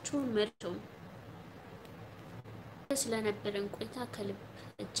የራሳችሁን መርጠው ስለነበረን ቆይታ ከልብ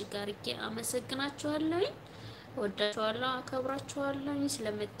እጅግ አድርጌ አመሰግናችኋለሁ። ወዳችኋለሁ፣ አከብራችኋለሁ።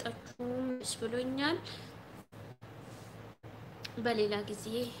 ስለመጣችሁ ደስ ብሎኛል። በሌላ ጊዜ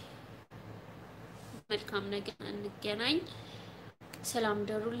መልካም ነገር እንገናኝ። ሰላም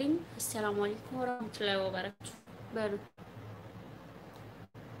ደሩልኝ። አሰላሙ አለይኩም ወራህመቱላሂ ወበረካቱ።